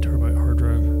an 8 terabyte hard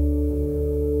drive.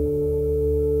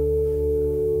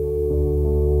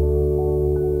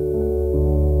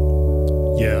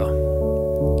 Yeah,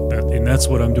 and that's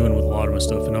what I'm doing with a lot of my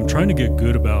stuff, and I'm trying to get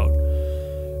good about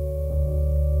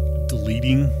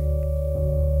deleting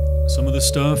some of the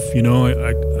stuff. You know,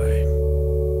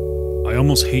 I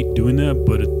almost hate doing that,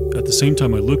 but at the same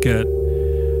time I look at,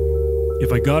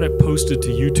 if I got it posted to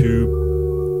YouTube,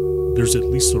 there's at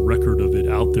least a record of it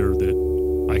out there that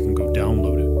I can go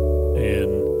download it.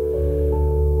 And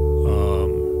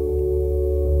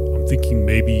I'm thinking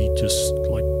maybe just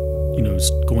like, you know,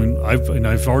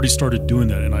 I've already started doing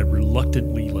that, and I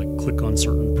reluctantly like click on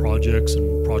certain projects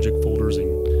and project folders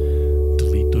and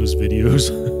delete those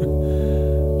videos.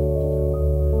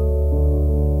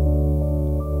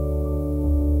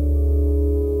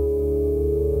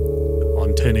 On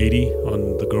 1080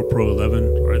 on the GoPro 11,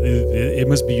 or it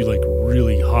must be like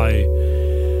really high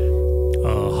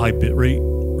bit rate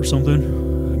or something,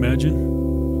 I imagine.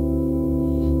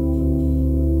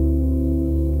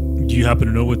 Do you happen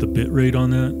to know what the bit rate on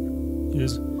that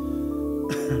is?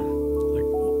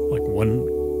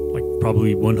 like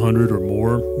probably 100 or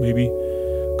more, maybe.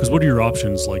 Because what are your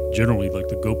options? Like generally, like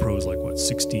the GoPro is like what,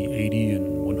 60, 80,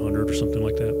 and 100 or something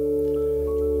like that.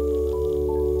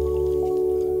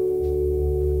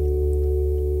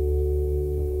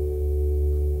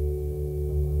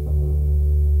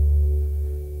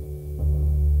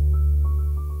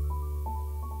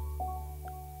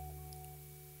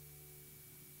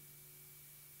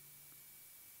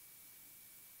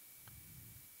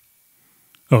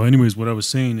 Oh, anyways, what I was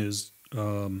saying is,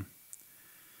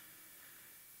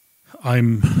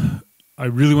 I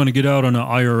really want to get out on an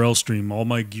IRL stream. All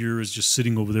my gear is just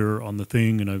sitting over there on the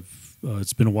thing, and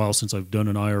it's been a while since I've done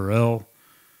an IRL.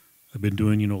 I've been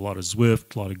doing, you know, a lot of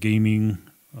Zwift, a lot of gaming,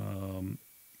 and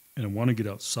I want to get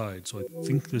outside. So I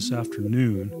think this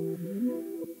afternoon,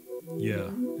 yeah,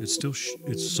 it's still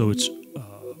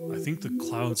I think the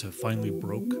clouds have finally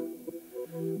broke.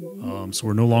 So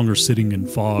we're no longer sitting in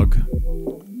fog.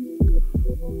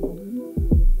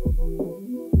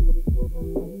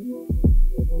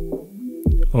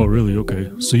 Oh, really?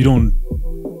 Okay. So you don't...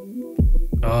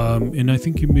 and I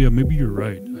think maybe you're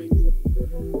right. I'm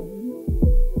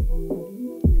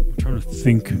trying to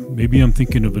think. Maybe I'm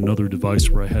thinking of another device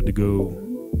where I had to go...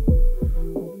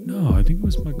 No, I think it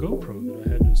was my GoPro that I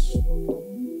had to...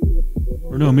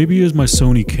 Or no, maybe it was my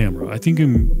Sony camera.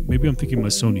 Maybe I'm thinking my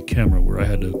Sony camera where I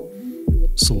had to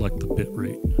select the bit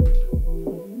rate.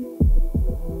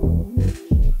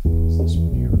 Is this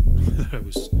one here? I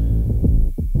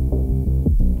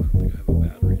don't think I have a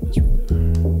battery in this right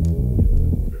now.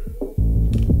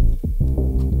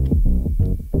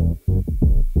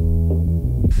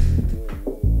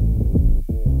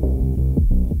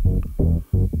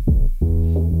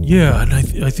 Yeah, and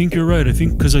I think you're right. I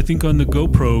think on the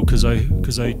GoPro, because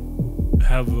I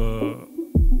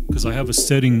have a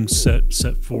setting set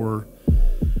for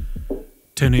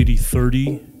 1080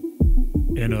 30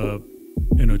 and a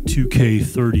 2K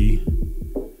 30,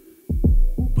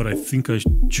 but I think I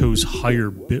chose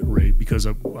higher bitrate because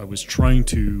I was trying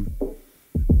to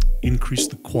increase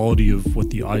the quality of what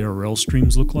the IRL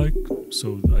streams look like.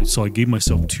 So I gave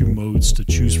myself 2 modes to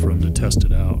choose from to test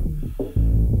it out.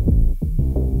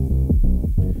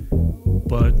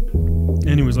 But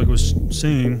anyways, like I was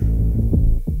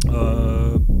saying,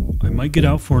 I might get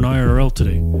out for an IRL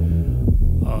today.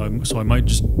 So I might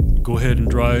just go ahead and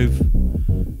drive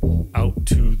out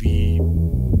to the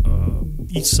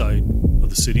east side of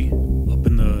the city, up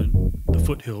in the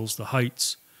foothills, the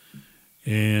heights,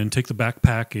 and take the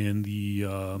backpack and the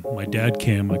my dad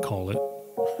cam, I call it.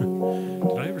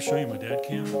 Did I ever show you my dad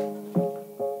cam?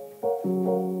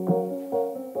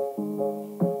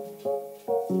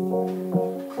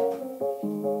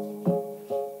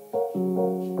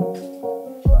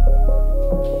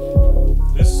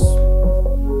 This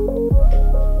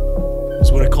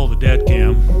is what I call the dad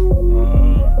cam.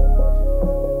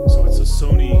 So it's a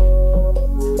Sony.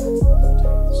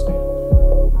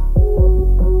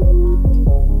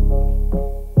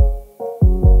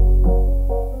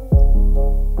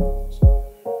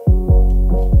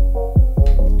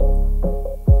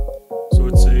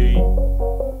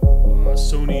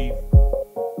 Sony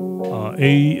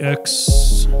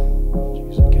AX.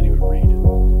 Jeez, I can't even read.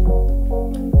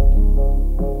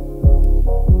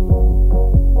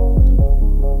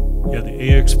 Yeah, the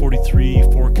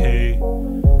AX43 4K,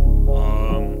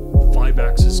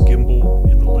 5-axis gimbal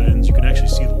in the lens. You can actually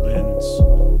see the lens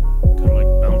kind of like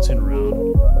bouncing around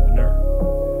in there.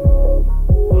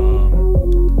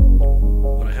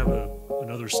 But I have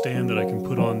another stand that I can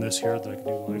put on this here that I can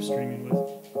do live streaming with.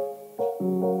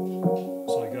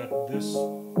 So I got this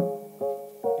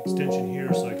extension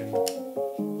here so I can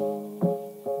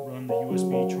run the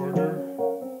USB charger.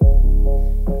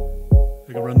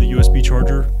 I can run the USB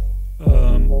charger.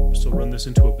 So run this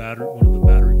into a battery, one of the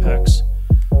battery packs.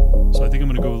 So I think I'm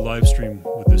going to go live stream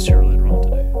with this here later on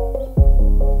today.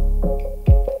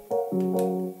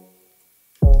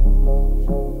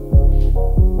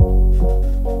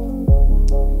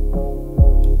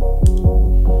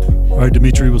 All right,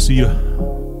 Dimitri, we'll see you.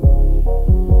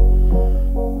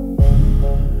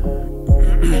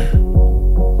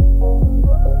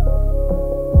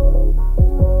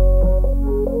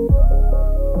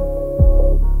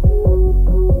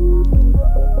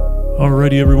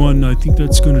 Alrighty, everyone. I think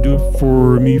that's going to do it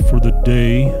for me for the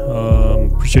day.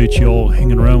 Appreciate you all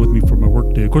hanging around with me for my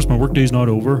work day. Of course, my work day is not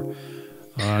over.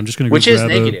 I'm just going to go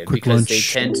grab a quick lunch. They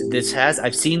tend to,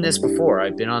 I've seen this before.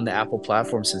 I've been on the Apple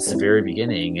platform since the very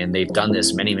beginning, and they've done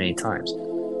this many, many times.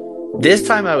 This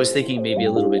time I was thinking maybe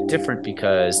a little bit different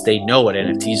because they know what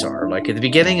NFTs are. Like at the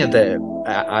beginning of the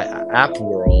app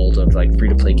world of like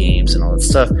free-to-play games and all that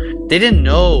stuff, they didn't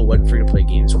know what free-to-play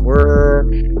games were.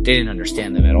 They didn't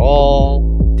understand them at all.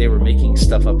 They were making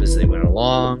stuff up as they went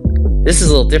along. This is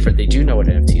a little different. They do know what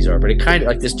NFTs are, but it kind of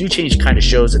like this new change kind of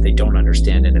shows that they don't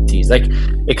understand NFTs. Like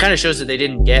it kind of shows that they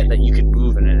didn't get that you can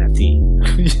move an NFT.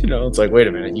 You know, it's like, wait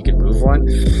a minute, you can move one?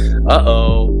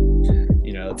 Uh-oh.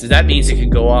 You know, so that means it can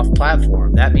go off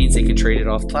platform. That means they can trade it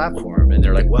off platform. And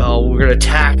they're like, well, we're going to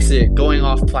tax it going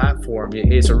off platform.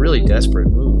 It's a really desperate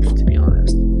move, to be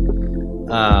honest.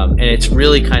 And it's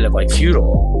really kind of like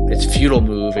futile. It's a futile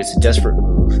move. It's a desperate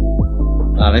move.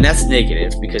 And that's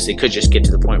negative because they could just get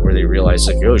to the point where they realize,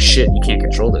 like, oh shit, you can't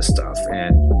control this stuff,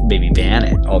 and maybe ban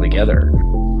it altogether.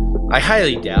 I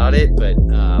highly doubt it, but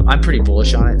I'm pretty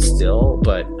bullish on it still.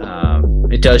 But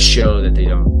it does show that they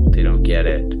don't get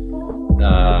it.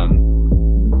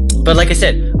 But like I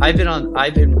said, I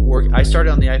started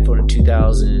on the iPhone in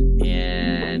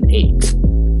 2008,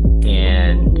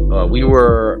 and we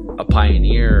were a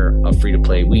pioneer of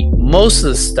free-to-play. Most of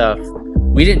the stuff,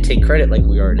 we didn't take credit like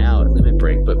we are now at Limit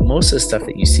Break, but most of the stuff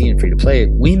that you see in free-to-play,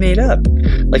 we made up.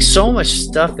 Like so much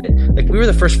stuff, like we were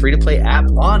the first free-to-play app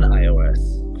on iOS.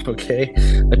 Okay,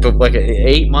 like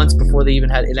 8 months before they even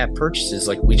had in-app purchases,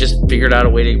 like we just figured out a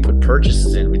way to put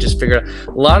purchases in. We just figured out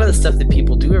a lot of the stuff that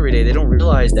people do every day. They don't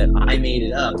realize that I made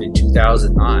it up in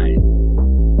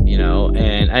 2009, you know,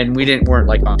 and we weren't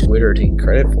like on Twitter taking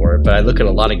credit for it. But I look at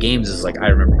a lot of games as like, I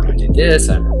remember when I did this,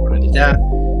 I remember when I did that,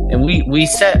 and we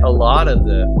set a lot of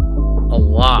the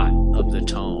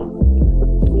tone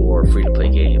for free-to-play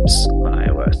games on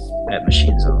iOS at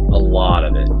Machine Zone, a lot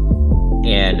of it.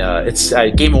 And it's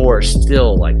Game of War is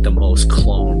still like the most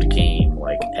cloned game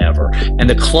like ever, and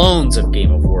the clones of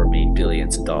Game of War made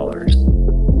billions of dollars.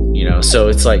 You know, so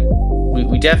it's like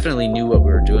we definitely knew what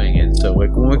we were doing, and so like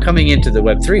when we're coming into the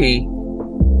Web3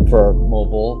 for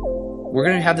mobile, we're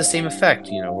gonna have the same effect.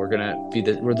 You know, we're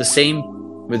the same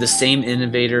We're the same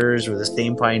innovators. We're the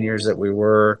same pioneers that we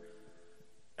were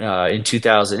in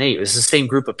 2008. It's the same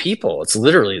group of people. It's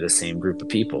literally the same group of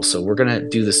people. So we're going to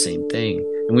do the same thing.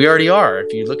 And we already are.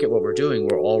 If you look at what we're doing,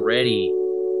 we're already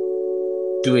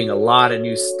doing a lot of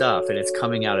new stuff, and it's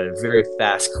coming out at a very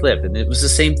fast clip. And it was the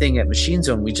same thing at Machine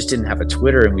Zone. We just didn't have a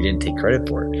Twitter, and we didn't take credit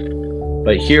for it.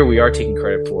 But here we are taking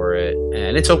credit for it,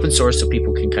 and it's open source, so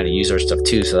people can kind of use our stuff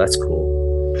too. So that's cool.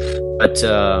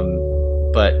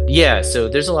 But yeah, so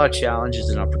there's a lot of challenges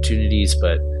and opportunities,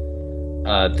 but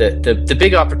the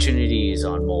big opportunity is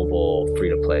on mobile free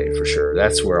to play for sure.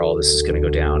 That's where all this is going to go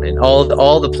down, and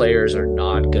all the players are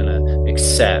not going to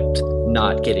accept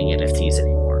not getting NFTs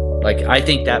anymore. Like, I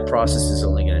think that process is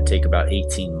only going to take about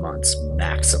 18 months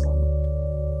maximum.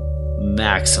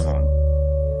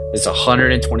 It's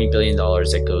 $120 billion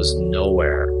that goes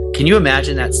nowhere. Can you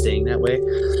imagine that staying that way?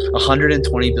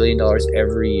 $120 billion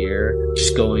every year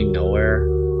just going nowhere?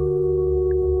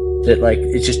 That, like,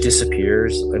 it just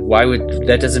disappears? Like, why would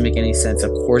that? Doesn't make any sense.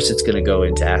 Of course it's going to go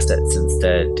into assets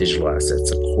instead, digital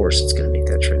assets. Of course it's going to make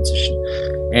that transition.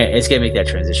 And it's going to make that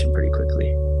transition pretty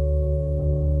quickly.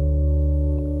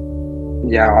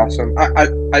 Yeah, awesome. I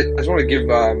just want to give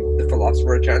the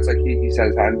philosopher a chance. Like, he set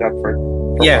his hand up for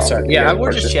yeah, sorry. Yeah,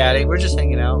 we're just chatting. We're just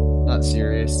hanging out. Not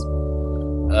serious.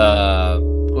 Who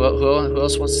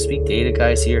else wants to speak? Data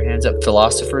guy, see your hands up.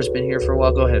 Philosopher's been here for a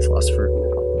while. Go ahead, Philosopher.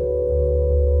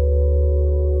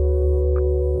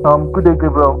 Good day,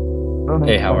 Gabriel.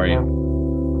 Hey, how are you?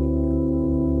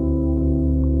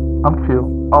 I'm chill.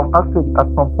 Actually, at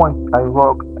some point I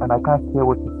work and I can't hear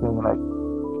what you're saying. Like,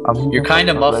 you're kind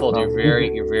of muffled. You're very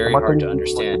hard to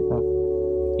understand.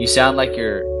 You sound like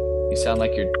you're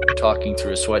talking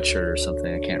through a sweatshirt or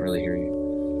something. I can't really hear you.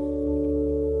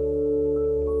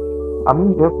 I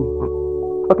mean,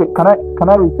 okay. Can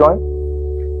I rejoin?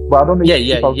 But I don't know. Yeah.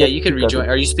 You can rejoin.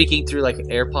 Are you speaking through like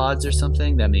AirPods or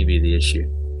something? That may be the issue.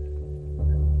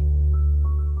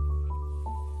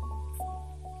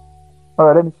 All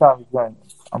right, let me try and rejoin.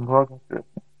 I'm logging through.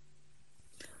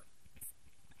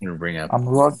 I'm gonna bring up. I'm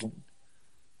logging.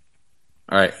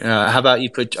 All right. How about I'm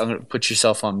gonna put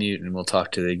yourself on mute and we'll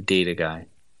talk to the data guy.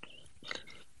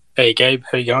 Hey, Gabe.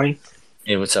 How you going?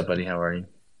 Hey, what's up, buddy? How are you?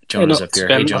 Jonah's up here.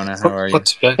 Hey, Jonah. How are you?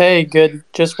 Hey, good.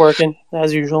 Just working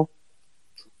as usual.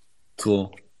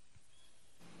 Cool.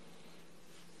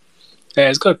 Yeah,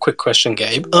 I've got a quick question,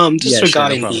 Gabe.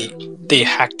 Regarding the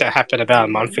hack that happened about a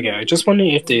month ago. Just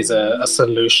wondering if there's a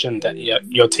solution that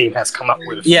your team has come up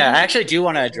with. Yeah, I actually do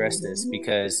want to address this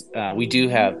because we do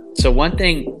have. So one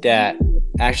thing that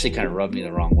actually kind of rubbed me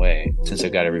the wrong way, since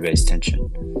I've got everybody's attention.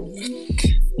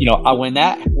 When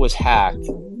that was hacked,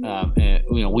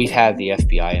 we've had the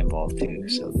FBI involved too.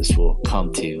 So this will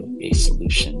come to a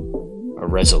solution, a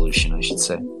resolution, I should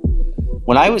say.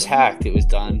 When I was hacked, it was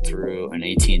done through an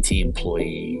AT&T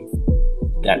employee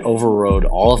that overrode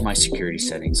all of my security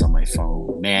settings on my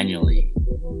phone manually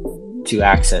to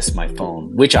access my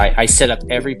phone, which I set up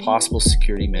every possible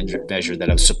security measure that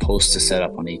I was supposed to set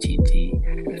up on AT&T.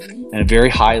 And a very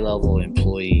high-level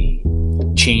employee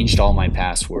changed all my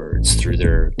passwords through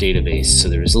their database, so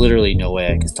there was literally no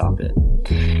way I could stop it.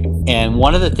 And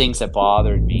one of the things that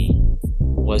bothered me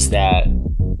was that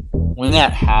when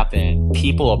that happened,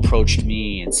 people approached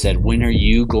me and said, when are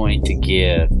you going to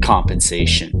give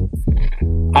compensation?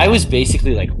 I was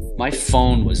basically like, my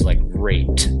phone was like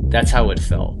raped. That's how it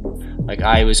felt. Like,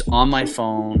 I was on my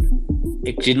phone.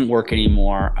 It didn't work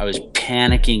anymore. I was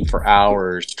panicking for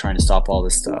hours trying to stop all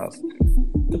this stuff.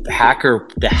 The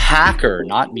hacker,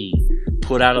 not me,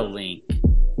 put out a link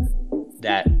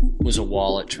that was a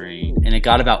wallet train, and it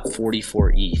got about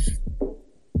 44 ETH.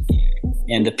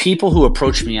 And the people who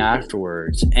approached me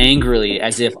afterwards, angrily,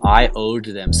 as if I owed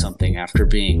them something after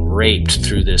being raped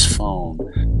through this phone,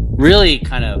 really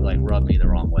kind of like rubbed me the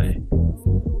wrong way.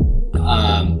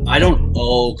 I don't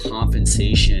owe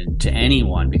compensation to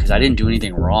anyone because I didn't do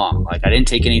anything wrong. Like, I didn't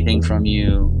take anything from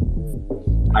you.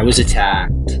 I was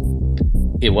attacked.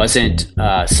 It wasn't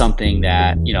something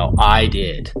that, I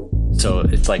did. So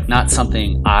it's like not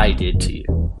something I did to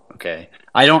you. Okay.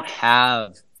 I don't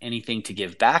have anything to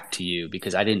give back to you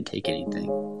because I didn't take anything.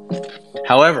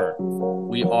 However,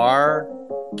 we are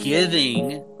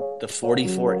giving the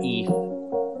 44 ETH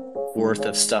worth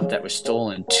of stuff that was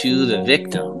stolen to the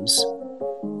victims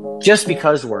just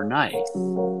because we're nice.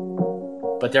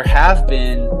 But there have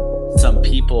been some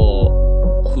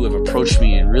people who have approached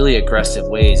me in really aggressive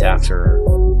ways after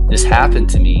this happened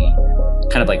to me,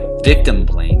 kind of like victim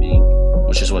blaming,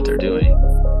 which is what they're doing,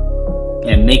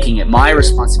 and making it my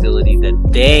responsibility that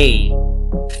they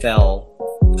fell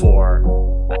for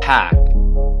a hack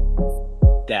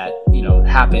that,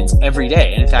 happens every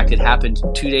day. And in fact, it happened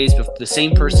 2 days before. The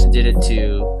same person did it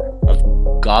to a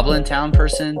Goblin Town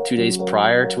person 2 days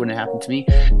prior to when it happened to me.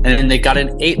 And then they got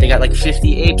an ape. They got like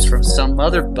 50 apes from some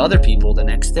other people the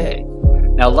next day.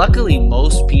 Now, luckily,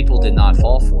 most people did not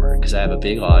fall for it because I have a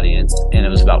big audience, and it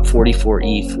was about 44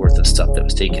 ETH worth of stuff that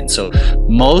was taken. So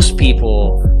most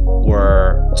people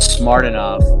were smart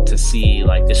enough to see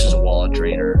like this is a wallet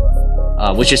drainer,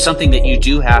 which is something that you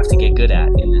do have to get good at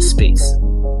in this space.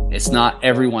 It's not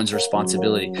everyone's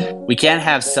responsibility. We can't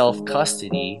have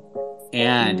self-custody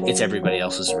and it's everybody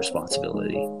else's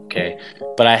responsibility, okay?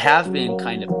 But I have been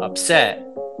kind of upset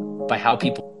by how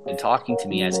people have been talking to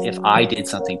me as if I did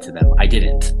something to them. I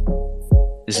didn't.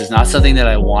 This is not something that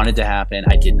I wanted to happen.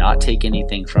 I did not take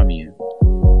anything from you.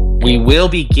 We will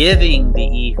be giving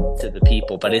the ETH to the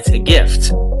people, but it's a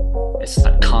gift. It's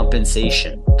not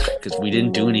compensation because we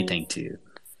didn't do anything to you.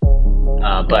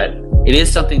 But it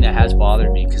is something that has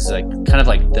bothered me because like kind of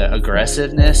like the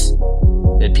aggressiveness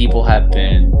that people have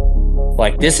been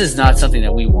like, this is not something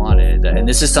that we wanted. And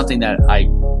this is something that I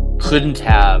couldn't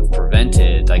have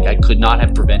prevented. Like I could not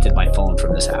have prevented my phone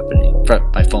from this happening,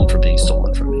 my phone from being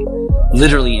stolen from me.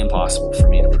 Literally impossible for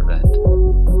me to prevent.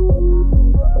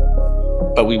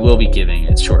 But we will be giving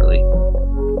it shortly.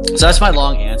 So that's my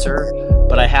long answer.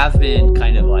 But I have been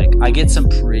kind of like, I get some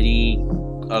pretty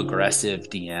aggressive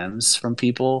DMs from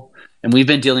people, and we've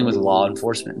been dealing with law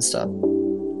enforcement and stuff.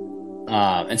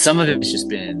 And some of it has just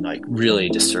been like really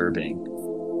disturbing.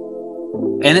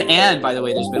 And by the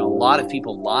way, there's been a lot of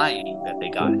people lying that they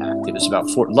got hacked. It was about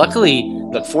luckily,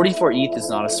 the 44 ETH is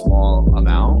not a small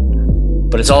amount,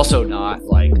 but it's also not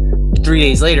like 3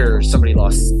 days later, somebody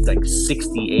lost like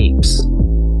 60 apes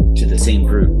to the same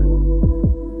group.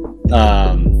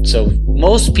 So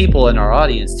most people in our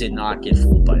audience did not get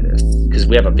fooled by this because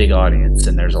we have a big audience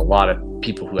and there's a lot of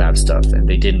people who have stuff and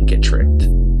they didn't get tricked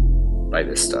by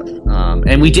this stuff.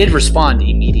 And we did respond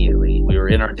immediately. We were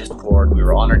in our Discord, we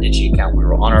were on our Digi account, we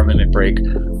were on our limit break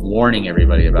warning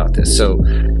everybody about this. So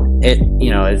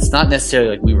it's not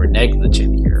necessarily like we were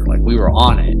negligent here. Like we were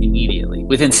on it immediately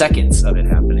within seconds of it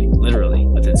happening, literally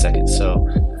within seconds. So,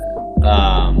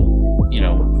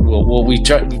 we've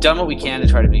done what we can to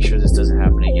try to make sure this doesn't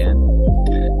happen again.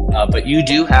 But you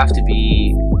do have to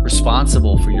be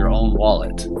responsible for your own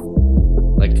wallet.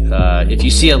 Like, if you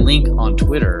see a link on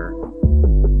Twitter,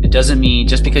 it doesn't mean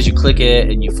just because you click it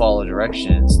and you follow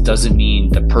directions doesn't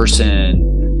mean the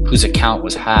person whose account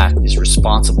was hacked is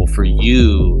responsible for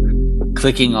you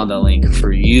clicking on the link,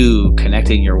 for you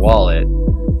connecting your wallet.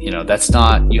 That's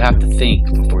not, you have to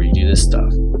think before you do this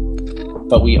stuff.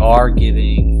 But we are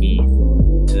giving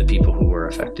ETH to the people who were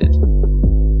affected.